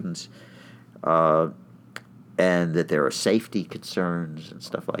transgender students. And that there are safety concerns and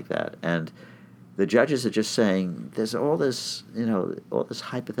stuff like that. And the judges are just saying, there's all this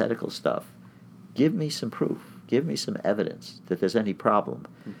hypothetical stuff. Give me some proof. Give me some evidence that there's any problem.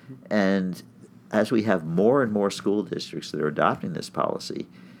 Mm-hmm. And as we have more and more school districts that are adopting this policy,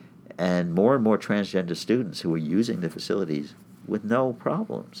 and more transgender students who are using the facilities with no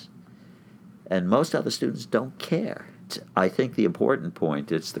problems, and most other students don't care. I think the important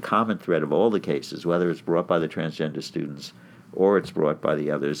point, it's the common thread of all the cases, whether it's brought by the transgender students or it's brought by the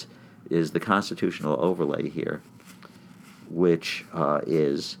others, is the constitutional overlay here, which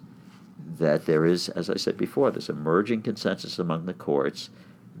is that there is, as I said before, this emerging consensus among the courts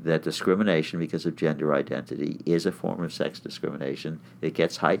that discrimination because of gender identity is a form of sex discrimination. It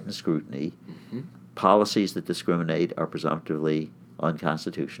gets heightened scrutiny. Mm-hmm. Policies that discriminate are presumptively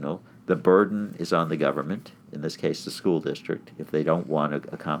unconstitutional. The burden is on the government, in this case the school district, if they don't want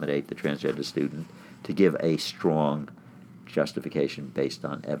to accommodate the transgender student, to give a strong justification based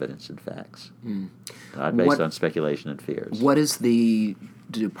on evidence and facts, not based on speculation and fears. What is the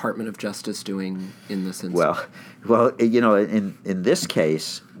Department of Justice doing in this instance? Well, in this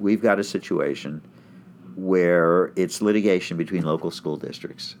case, we've got a situation where it's litigation between local school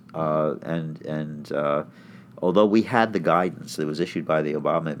districts, and although we had the guidance that was issued by the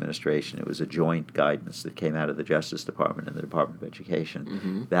Obama administration, it was a joint guidance that came out of the Justice Department and the Department of Education.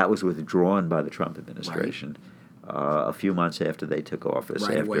 Mm-hmm. That was withdrawn by the Trump administration a few months after they took office,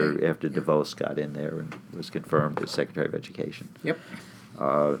 after DeVos got in there and was confirmed as Secretary of Education. Yep.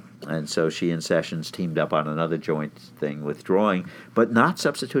 And so she and Sessions teamed up on another joint thing, withdrawing, but not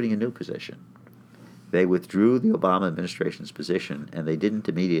substituting a new position. They withdrew the Obama administration's position, and they didn't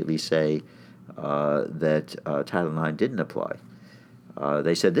immediately say that Title IX didn't apply.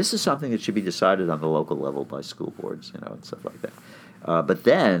 They said this is something that should be decided on the local level by school boards, and stuff like that. But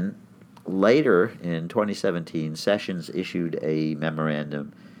then, later in 2017, Sessions issued a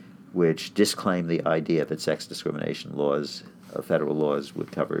memorandum which disclaimed the idea that sex discrimination laws, federal laws,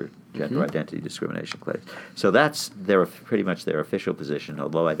 would cover gender identity discrimination claims. So that's pretty much their official position,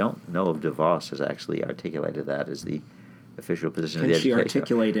 although I don't know if DeVos has actually articulated that as the official position of the education. Can she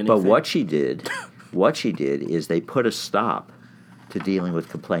articulate anything? But what she did is they put a stop to dealing with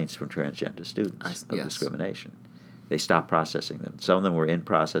complaints from transgender students of discrimination. They stopped processing them. Some of them were in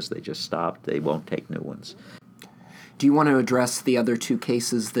process. They just stopped. They won't take new ones. Do you want to address the other two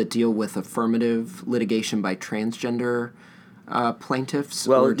cases that deal with affirmative litigation by transgender plaintiffs?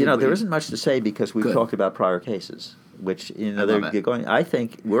 Well, there isn't much to say because we've talked about prior cases, which, they're going. I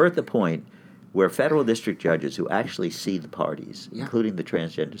think we're at the point where federal district judges who actually see the parties, including the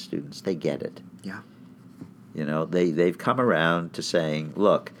transgender students, they get it. Yeah. They've come around to saying,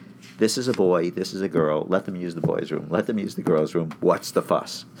 look, this is a boy, this is a girl, let them use the boys' room, let them use the girls' room, what's the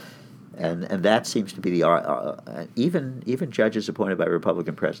fuss? And that seems to be the even judges appointed by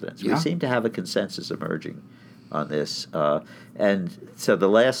Republican presidents. We seem to have a consensus emerging on this. And so the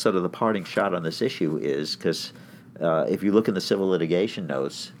last sort of the parting shot on this issue is, because if you look in the civil litigation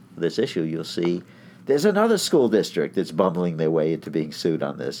notes for this issue, you'll see there's another school district that's bumbling their way into being sued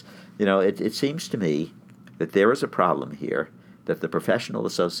on this. It seems to me that there is a problem here, that the professional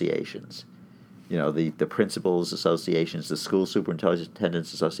associations, the principals associations, the school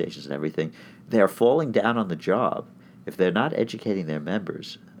superintendents associations and everything, they're falling down on the job if they're not educating their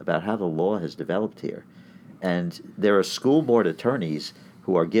members about how the law has developed here. And there are school board attorneys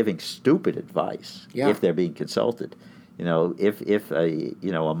who are giving stupid advice if they're being consulted. If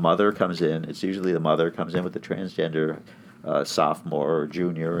a mother comes in, it's usually the mother comes in with a transgender sophomore or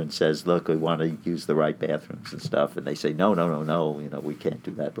junior and says, look, we want to use the right bathrooms and stuff. And they say, no, we can't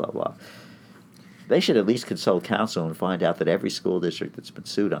do that, blah, blah. They should at least consult counsel and find out that every school district that's been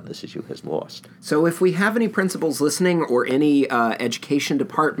sued on this issue has lost. So if we have any principals listening or any education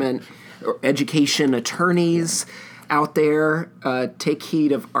department or education attorneys out there, take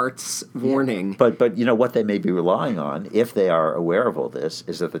heed of Art's warning. But what they may be relying on, if they are aware of all this,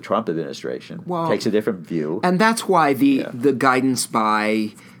 is that the Trump administration takes a different view. And that's why the guidance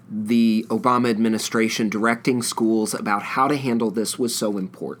by the Obama administration directing schools about how to handle this was so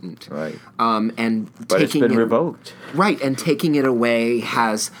important. Right. But it's been revoked. Right, and taking it away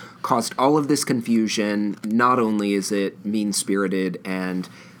has caused all of this confusion. Not only is it mean-spirited and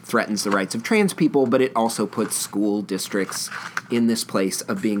threatens the rights of trans people, but it also puts school districts in this place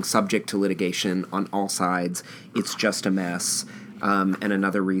of being subject to litigation on all sides. It's just a mess, and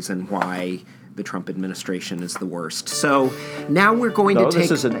another reason why the Trump administration is the worst. So now we're going to take...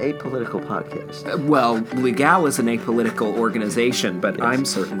 this is an apolitical podcast. Well, Legal is an apolitical organization, but I'm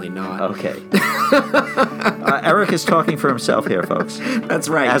certainly not. Okay. Eric is talking for himself here, folks. That's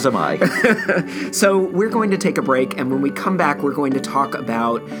right. As am I. So we're going to take a break, and when we come back, we're going to talk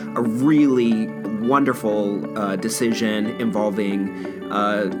about a really wonderful decision involving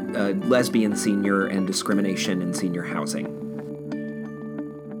a lesbian senior and discrimination in senior housing.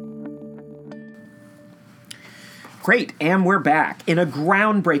 Great, and we're back. In a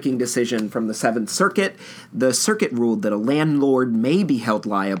groundbreaking decision from the Seventh Circuit, the circuit ruled that a landlord may be held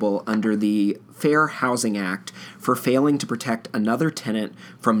liable under the Fair Housing Act for failing to protect another tenant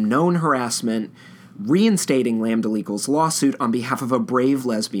from known harassment, reinstating Lambda Legal's lawsuit on behalf of a brave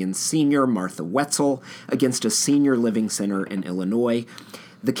lesbian senior, Martha Wetzel, against a senior living center in Illinois.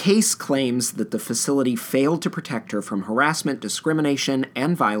 The case claims that the facility failed to protect her from harassment, discrimination,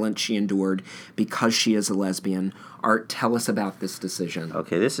 and violence she endured because she is a lesbian. Art, tell us about this decision.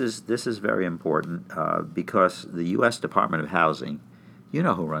 Okay, this is very important because the U.S. Department of Housing, you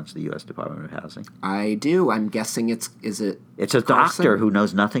know who runs the U.S. Department of Housing? I do. I'm guessing it's a Carson? Doctor who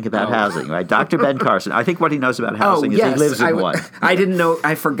knows nothing about housing, right? Dr. Ben Carson. I think what he knows about housing is he lives in one. I didn't know.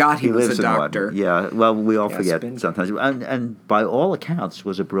 I forgot he was a doctor. One. Yeah, well, we all forget sometimes. And by all accounts,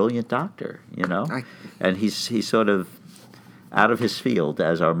 was a brilliant doctor, And he's sort of out of his field,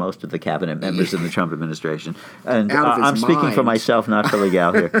 as are most of the cabinet members in the Trump administration. And I'm speaking for myself, not for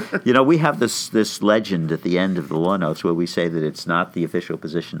Legal here. We have this legend at the end of the law notes where we say that it's not the official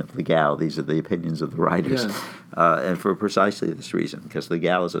position of Legal. These are the opinions of the writers. Yeah. And for precisely this reason, because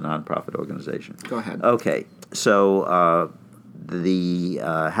Legal is a nonprofit organization. Go ahead. Okay, so the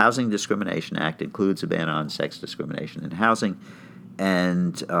Housing Discrimination Act includes a ban on sex discrimination in housing,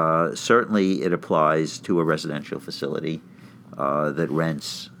 and certainly it applies to a residential facility that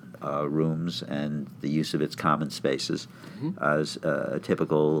rents rooms and the use of its common spaces as a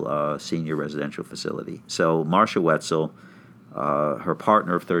typical senior residential facility. So Marcia Wetzel, her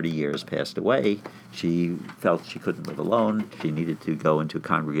partner of 30 years, passed away. She felt she couldn't live alone. She needed to go into a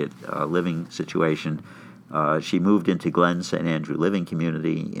congregate living situation. She moved into Glen St. Andrew Living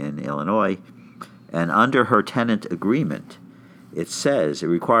Community in Illinois. And under her tenant agreement, it says, it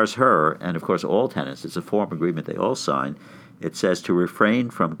requires her, and of course all tenants, it's a form agreement they all sign, it says to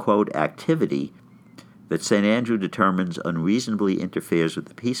refrain from, quote, activity that St. Andrew determines unreasonably interferes with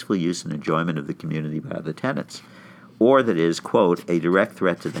the peaceful use and enjoyment of the community by other tenants, or that is, quote, a direct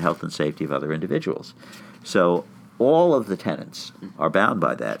threat to the health and safety of other individuals. So all of the tenants are bound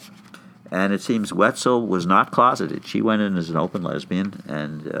by that. And it seems Wetzel was not closeted. She went in as an open lesbian,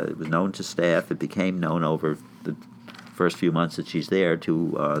 and it was known to staff. It became known over the first few months that she's there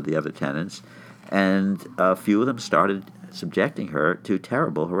to the other tenants. And a few of them started subjecting her to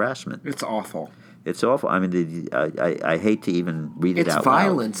terrible harassment. It's awful. It's awful. I mean, I hate to even read it out loud. It's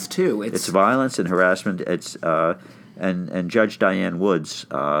violence, too. It's violence and harassment. It's and Judge Diane Woods,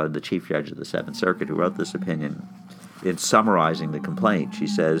 the Chief Judge of the Seventh Circuit, who wrote this opinion, in summarizing the complaint, she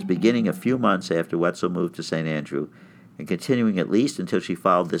says, beginning a few months after Wetzel moved to St. Andrew and continuing at least until she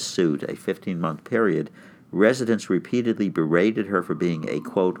filed this suit, a 15-month period, residents repeatedly berated her for being a,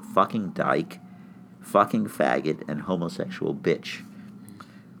 quote, fucking dyke, fucking faggot, and homosexual bitch.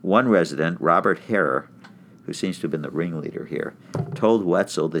 One resident, Robert Herrer, who seems to have been the ringleader here, told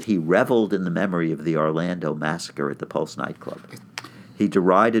Wetzel that he reveled in the memory of the Orlando massacre at the Pulse nightclub. He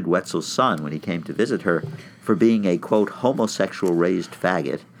derided Wetzel's son when he came to visit her for being a, quote, homosexual-raised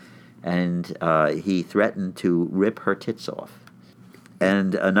faggot, and he threatened to rip her tits off.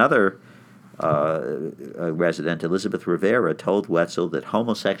 And another resident, Elizabeth Rivera, told Wetzel that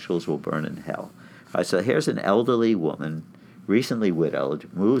homosexuals will burn in hell. So here's an elderly woman, recently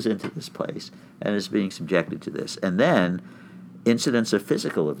widowed, moves into this place, and is being subjected to this. And then incidents of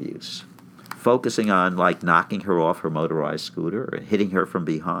physical abuse, focusing on, like, knocking her off her motorized scooter, or hitting her from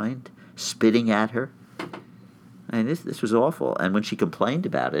behind, spitting at her. And this was awful. And when she complained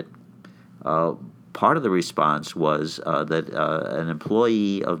about it, part of the response was that an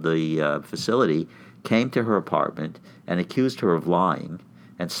employee of the facility came to her apartment and accused her of lying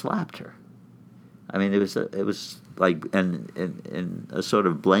and slapped her. I mean, it was like and a sort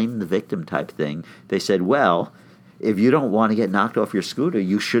of blame the victim type thing. They said, well, if you don't want to get knocked off your scooter,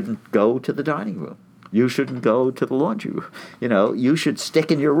 you shouldn't go to the dining room. You shouldn't go to the laundry room. You know, you should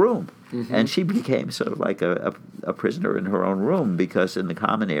stick in your room. Mm-hmm. And she became sort of like a prisoner in her own room because in the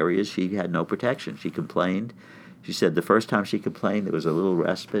common areas she had no protection. She complained. She said the first time she complained there was a little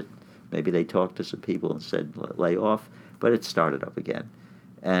respite. Maybe they talked to some people and said lay off, but it started up again.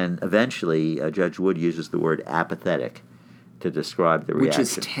 And eventually Judge Wood uses the word apathetic to describe the reaction.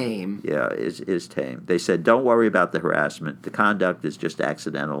 Which is tame. Yeah, is tame. They said, don't worry about the harassment. The conduct is just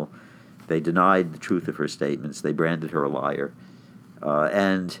accidental. They denied the truth of her statements. They branded her a liar.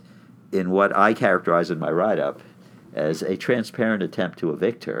 And in what I characterize in my write-up as a transparent attempt to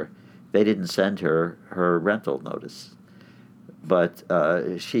evict her, they didn't send her rental notice. But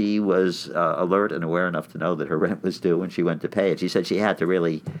she was alert and aware enough to know that her rent was due when she went to pay it. She said she had to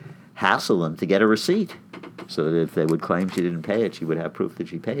really hassle them to get a receipt so that if they would claim she didn't pay it, she would have proof that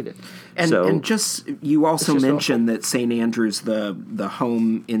she paid it. And just you also mentioned that St. Andrews, the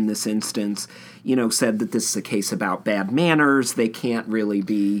home in this instance, said that this is a case about bad manners. They can't really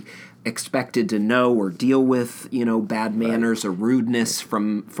be expected to know or deal with, bad manners or rudeness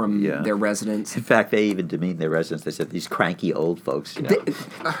from their residents. In fact, they even demeaned their residents. They said, these cranky old folks,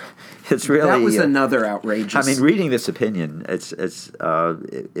 It's really... That was another outrageous... I mean, reading this opinion, it's if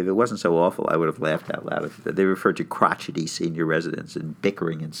it wasn't so awful, I would have laughed out loud. They referred to crotchety senior residents and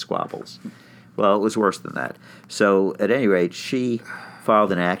bickering and squabbles. Well, it was worse than that. So, at any rate, she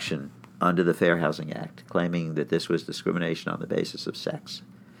filed an action under the Fair Housing Act, claiming that this was discrimination on the basis of sex.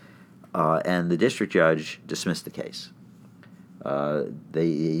 And the district judge dismissed the case.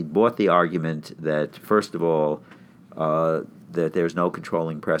 They bought the argument that, first of all, that there's no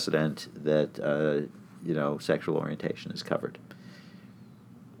controlling precedent that sexual orientation is covered.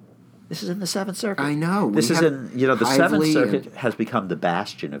 This is in the Seventh Circuit. I know. This is in the Seventh Circuit has become the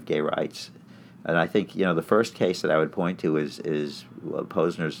bastion of gay rights, and I think the first case that I would point to is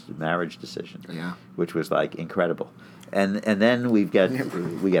Posner's marriage decision, which was like incredible. And then we get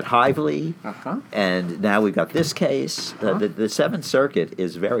Hively, and now we've got this case. The Seventh Circuit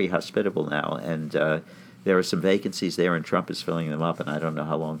is very hospitable now, and there are some vacancies there, and Trump is filling them up, and I don't know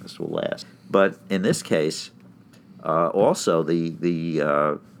how long this will last. But in this case, also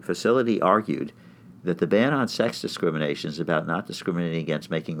the facility argued that the ban on sex discrimination is about not discriminating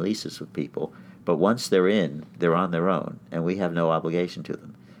against making leases with people, but once they're in, they're on their own, and we have no obligation to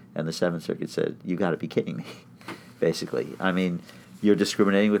them. And the Seventh Circuit said, you got to be kidding me. Basically, I mean, you're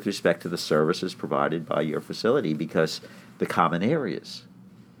discriminating with respect to the services provided by your facility because the common areas,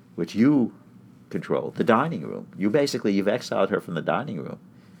 which you control, the dining room, you've exiled her from the dining room.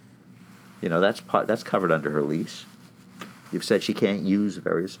 That's covered under her lease. You've said she can't use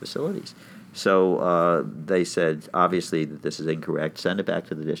various facilities. So they said, obviously, that this is incorrect. Send it back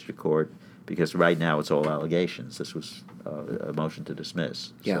to the district court because right now it's all allegations. This was a motion to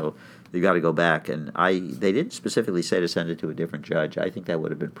dismiss. Yeah. So you got to go back. And they didn't specifically say to send it to a different judge. I think that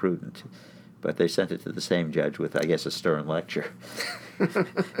would have been prudent But they sent it to the same judge with, I guess, a stern lecture,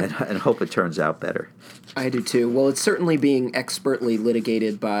 and hope it turns out better. I do too. Well, it's certainly being expertly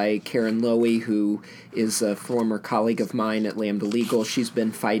litigated by Karen Lowy, who is a former colleague of mine at Lambda Legal. She's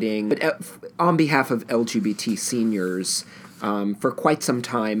been fighting on behalf of LGBT seniors for quite some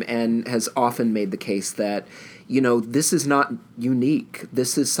time, and has often made the case that, this is not unique.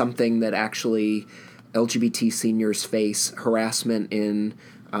 This is something that actually LGBT seniors face harassment in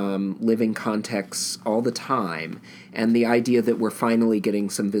living contexts all the time, and the idea that we're finally getting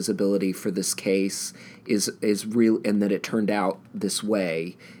some visibility for this case is real, and that it turned out this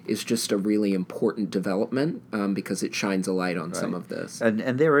way is just a really important development because it shines a light on some of this. And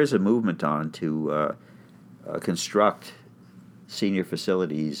there is a movement on to construct senior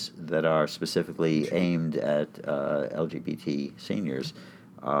facilities that are specifically aimed at LGBT seniors.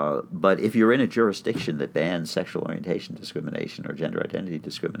 But if you're in a jurisdiction that bans sexual orientation discrimination or gender identity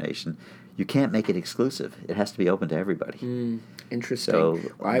discrimination, you can't make it exclusive. It has to be open to everybody. Interesting. So,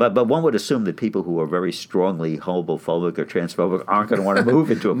 but one would assume that people who are very strongly homophobic or transphobic aren't going to want to move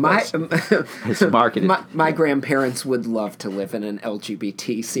into a place. It's marketed. My grandparents would love to live in an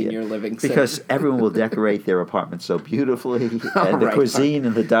LGBT senior living center. Because everyone will decorate their apartment so beautifully, and the cuisine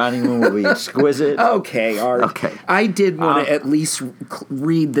in the dining room will be exquisite. Okay, Art. Okay. I did want to at least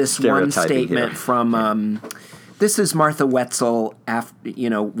read this one statement from this is Martha Wetzel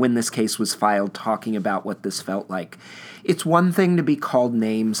when this case was filed, talking about what this felt like. It's one thing to be called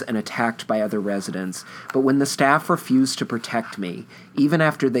names and attacked by other residents, but when the staff refuse to protect me, even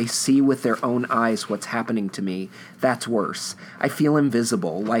after they see with their own eyes what's happening to me, that's worse. I feel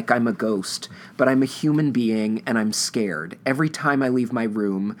invisible, like I'm a ghost, but I'm a human being and I'm scared. Every time I leave my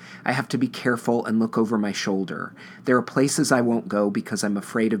room, I have to be careful and look over my shoulder. There are places I won't go because I'm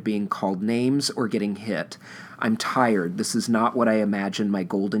afraid of being called names or getting hit. I'm tired. This is not what I imagined my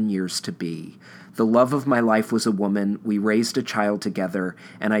golden years to be. The love of my life was a woman. We raised a child together,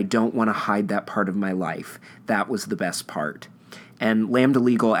 and I don't want to hide that part of my life. That was the best part. And Lambda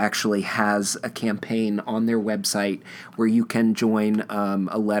Legal actually has a campaign on their website where you can join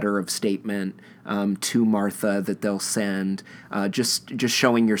a letter of statement to Martha that they'll send, just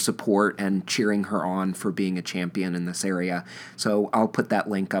showing your support and cheering her on for being a champion in this area. So I'll put that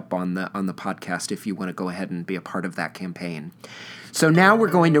link up on the podcast if you want to go ahead and be a part of that campaign. So now we're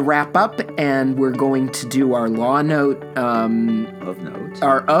going to wrap up, and we're going to do our law note,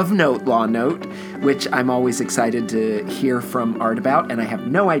 our of note law note, which I'm always excited to hear from Art about, and I have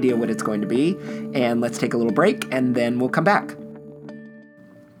no idea what it's going to be. And let's take a little break, and then we'll come back.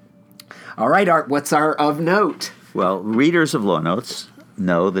 All right, Art, what's our of note? Well, readers of law notes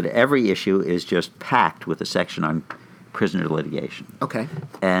know that every issue is just packed with a section on prisoner litigation. Okay.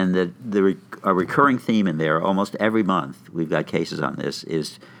 And a recurring theme in there almost every month, we've got cases on this,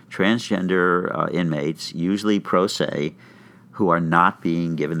 is transgender inmates, usually pro se, who are not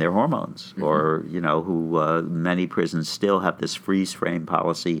being given their hormones, or, who many prisons still have this freeze frame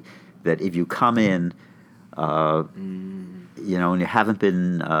policy that if you come in, and you haven't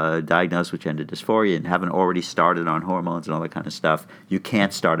been diagnosed with gender dysphoria and haven't already started on hormones and all that kind of stuff, you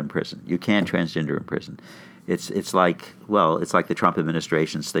can't start in prison. You can't transgender in prison. It's like the Trump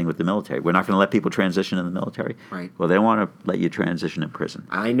administration's thing with the military. We're not going to let people transition in the military. Right. Well, they want to let you transition in prison.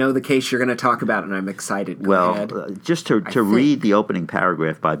 I know the case you're going to talk about, and I'm excited. Go ahead. Just to read the opening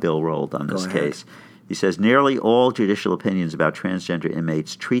paragraph by Bill Rold on this case. He says, nearly all judicial opinions about transgender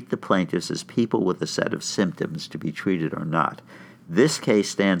inmates treat the plaintiffs as people with a set of symptoms to be treated or not. This case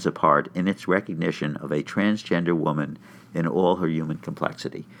stands apart in its recognition of a transgender woman in all her human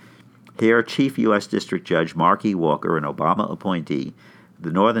complexity. Here, Chief U.S. District Judge Mark E. Walker, an Obama appointee,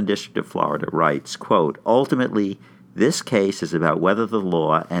 the Northern District of Florida, writes, quote, ultimately, this case is about whether the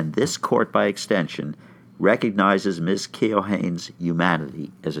law, and this court by extension, recognizes Ms. Keohane's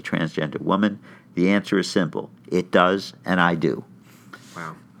humanity as a transgender woman. The answer is simple. It does, and I do.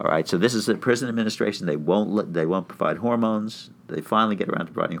 Wow. All right, so this is the prison administration. They won't provide hormones. They finally get around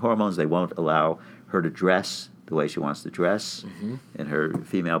to providing hormones. They won't allow her to dress the way she wants to dress in her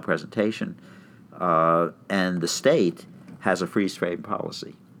female presentation. And the state has a freeze frame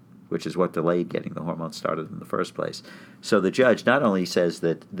policy, which is what delayed getting the hormones started in the first place. So the judge not only says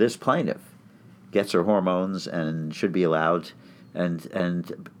that this plaintiff gets her hormones and should be allowed,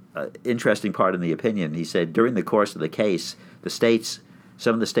 and interesting part in the opinion, he said during the course of the case,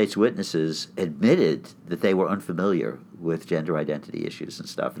 some of the state's witnesses admitted that they were unfamiliar with gender identity issues and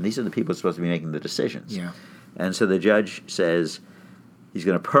stuff. And these are the people supposed to be making the decisions. Yeah. And so the judge says he's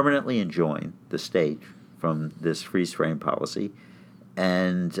going to permanently enjoin the state from this freeze frame policy,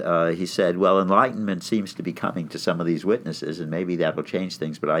 And he said, well, enlightenment seems to be coming to some of these witnesses, and maybe that'll change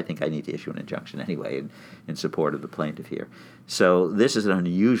things, but I think I need to issue an injunction anyway in support of the plaintiff here. So this is an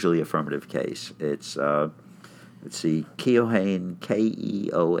unusually affirmative case. It's, let's see, Keohane,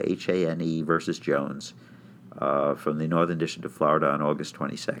 Keohane versus Jones from the Northern District of Florida on August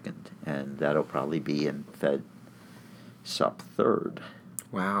 22nd. And that'll probably be in Fed Sup 3rd.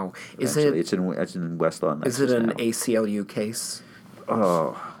 Wow. It's in West Lawn, Texas. Is it an now. ACLU case?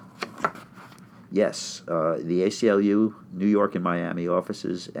 Oh, yes. The ACLU, New York and Miami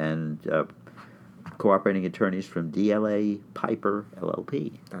offices, and cooperating attorneys from DLA Piper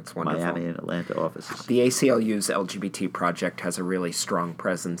LLP. That's wonderful. Miami and Atlanta offices. The ACLU's LGBT project has a really strong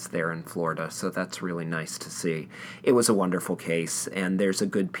presence there in Florida, so that's really nice to see. It was a wonderful case, and there's a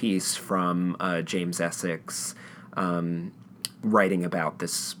good piece from James Essex writing about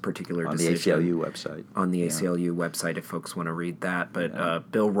this particular decision. On the ACLU website. On the ACLU website, if folks want to read that.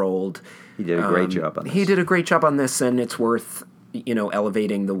 But Bill Rold... He did a great job on this. He did a great job on this, and it's worth,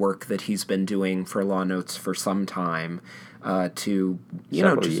 elevating the work that he's been doing for Law Notes for some time to,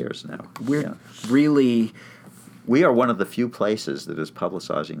 Several years now. We're really... We are one of the few places that is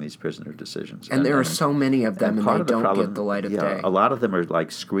publicizing these prisoner decisions. And there are so many of them, and they don't get the light of day. A lot of them are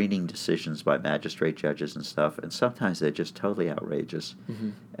like screening decisions by magistrate judges and stuff, and sometimes they're just totally outrageous,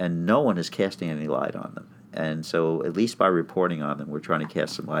 and no one is casting any light on them. And so at least by reporting on them, we're trying to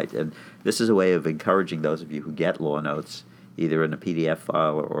cast some light. And this is a way of encouraging those of you who get Law Notes, either in a PDF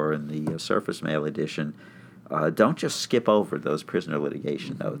file or in the Surface Mail edition, don't just skip over those prisoner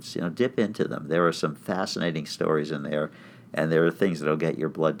litigation notes. Dip into them. There are some fascinating stories in there, and there are things that'll get your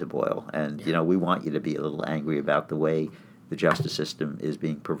blood to boil. And, we want you to be a little angry about the way the justice system is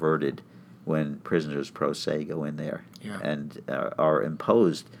being perverted when prisoners pro se go in there and are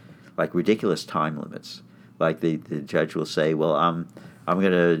imposed like ridiculous time limits. Like the judge will say, well, I'm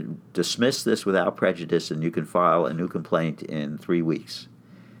going to dismiss this without prejudice, and you can file a new complaint in 3 weeks.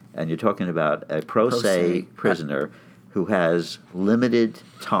 And you're talking about a pro se prisoner who has limited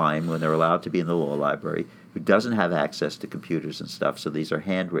time when they're allowed to be in the law library, who doesn't have access to computers and stuff. So these are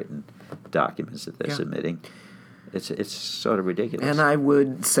handwritten documents that they're submitting. It's sort of ridiculous. And I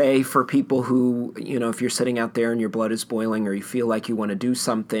would say for people who, if you're sitting out there and your blood is boiling or you feel like you want to do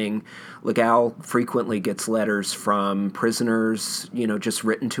something, Legal frequently gets letters from prisoners, just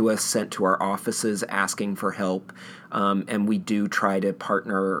written to us, sent to our offices asking for help. And we do try to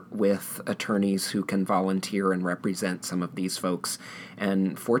partner with attorneys who can volunteer and represent some of these folks.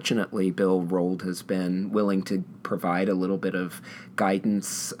 And fortunately, Bill Rold has been willing to provide a little bit of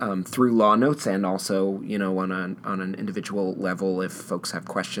guidance through Law Notes and also, on an individual level if folks have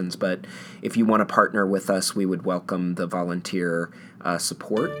questions. But if you want to partner with us, we would welcome the volunteer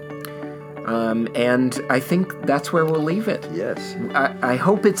support. And I think that's where we'll leave it. Yes. I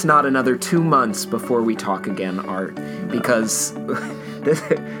hope it's not another 2 months before we talk again, Art, because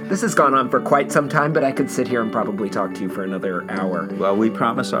this has gone on for quite some time, but I could sit here and probably talk to you for another hour. Well, we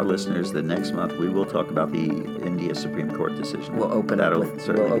promise our listeners that next month we will talk about the India Supreme Court decision. We'll open up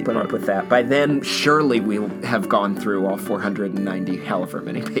with that. By then, surely we'll have gone through all 490 however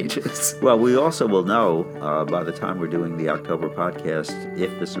many pages. Well, we also will know by the time we're doing the October podcast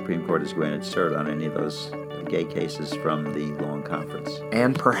if the Supreme Court has granted cert on any of those gay cases from the long conference.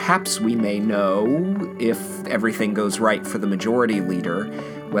 And perhaps we may know, if everything goes right for the majority leader,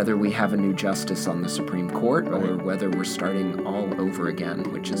 whether we have a new justice on the Supreme Court or whether we're starting all over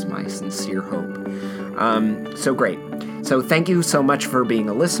again, which is my sincere hope. So great. So thank you so much for being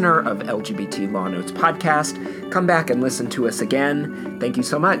a listener of LGBT Law Notes podcast. Come back and listen to us again. Thank you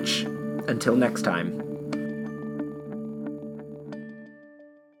so much. Until next time.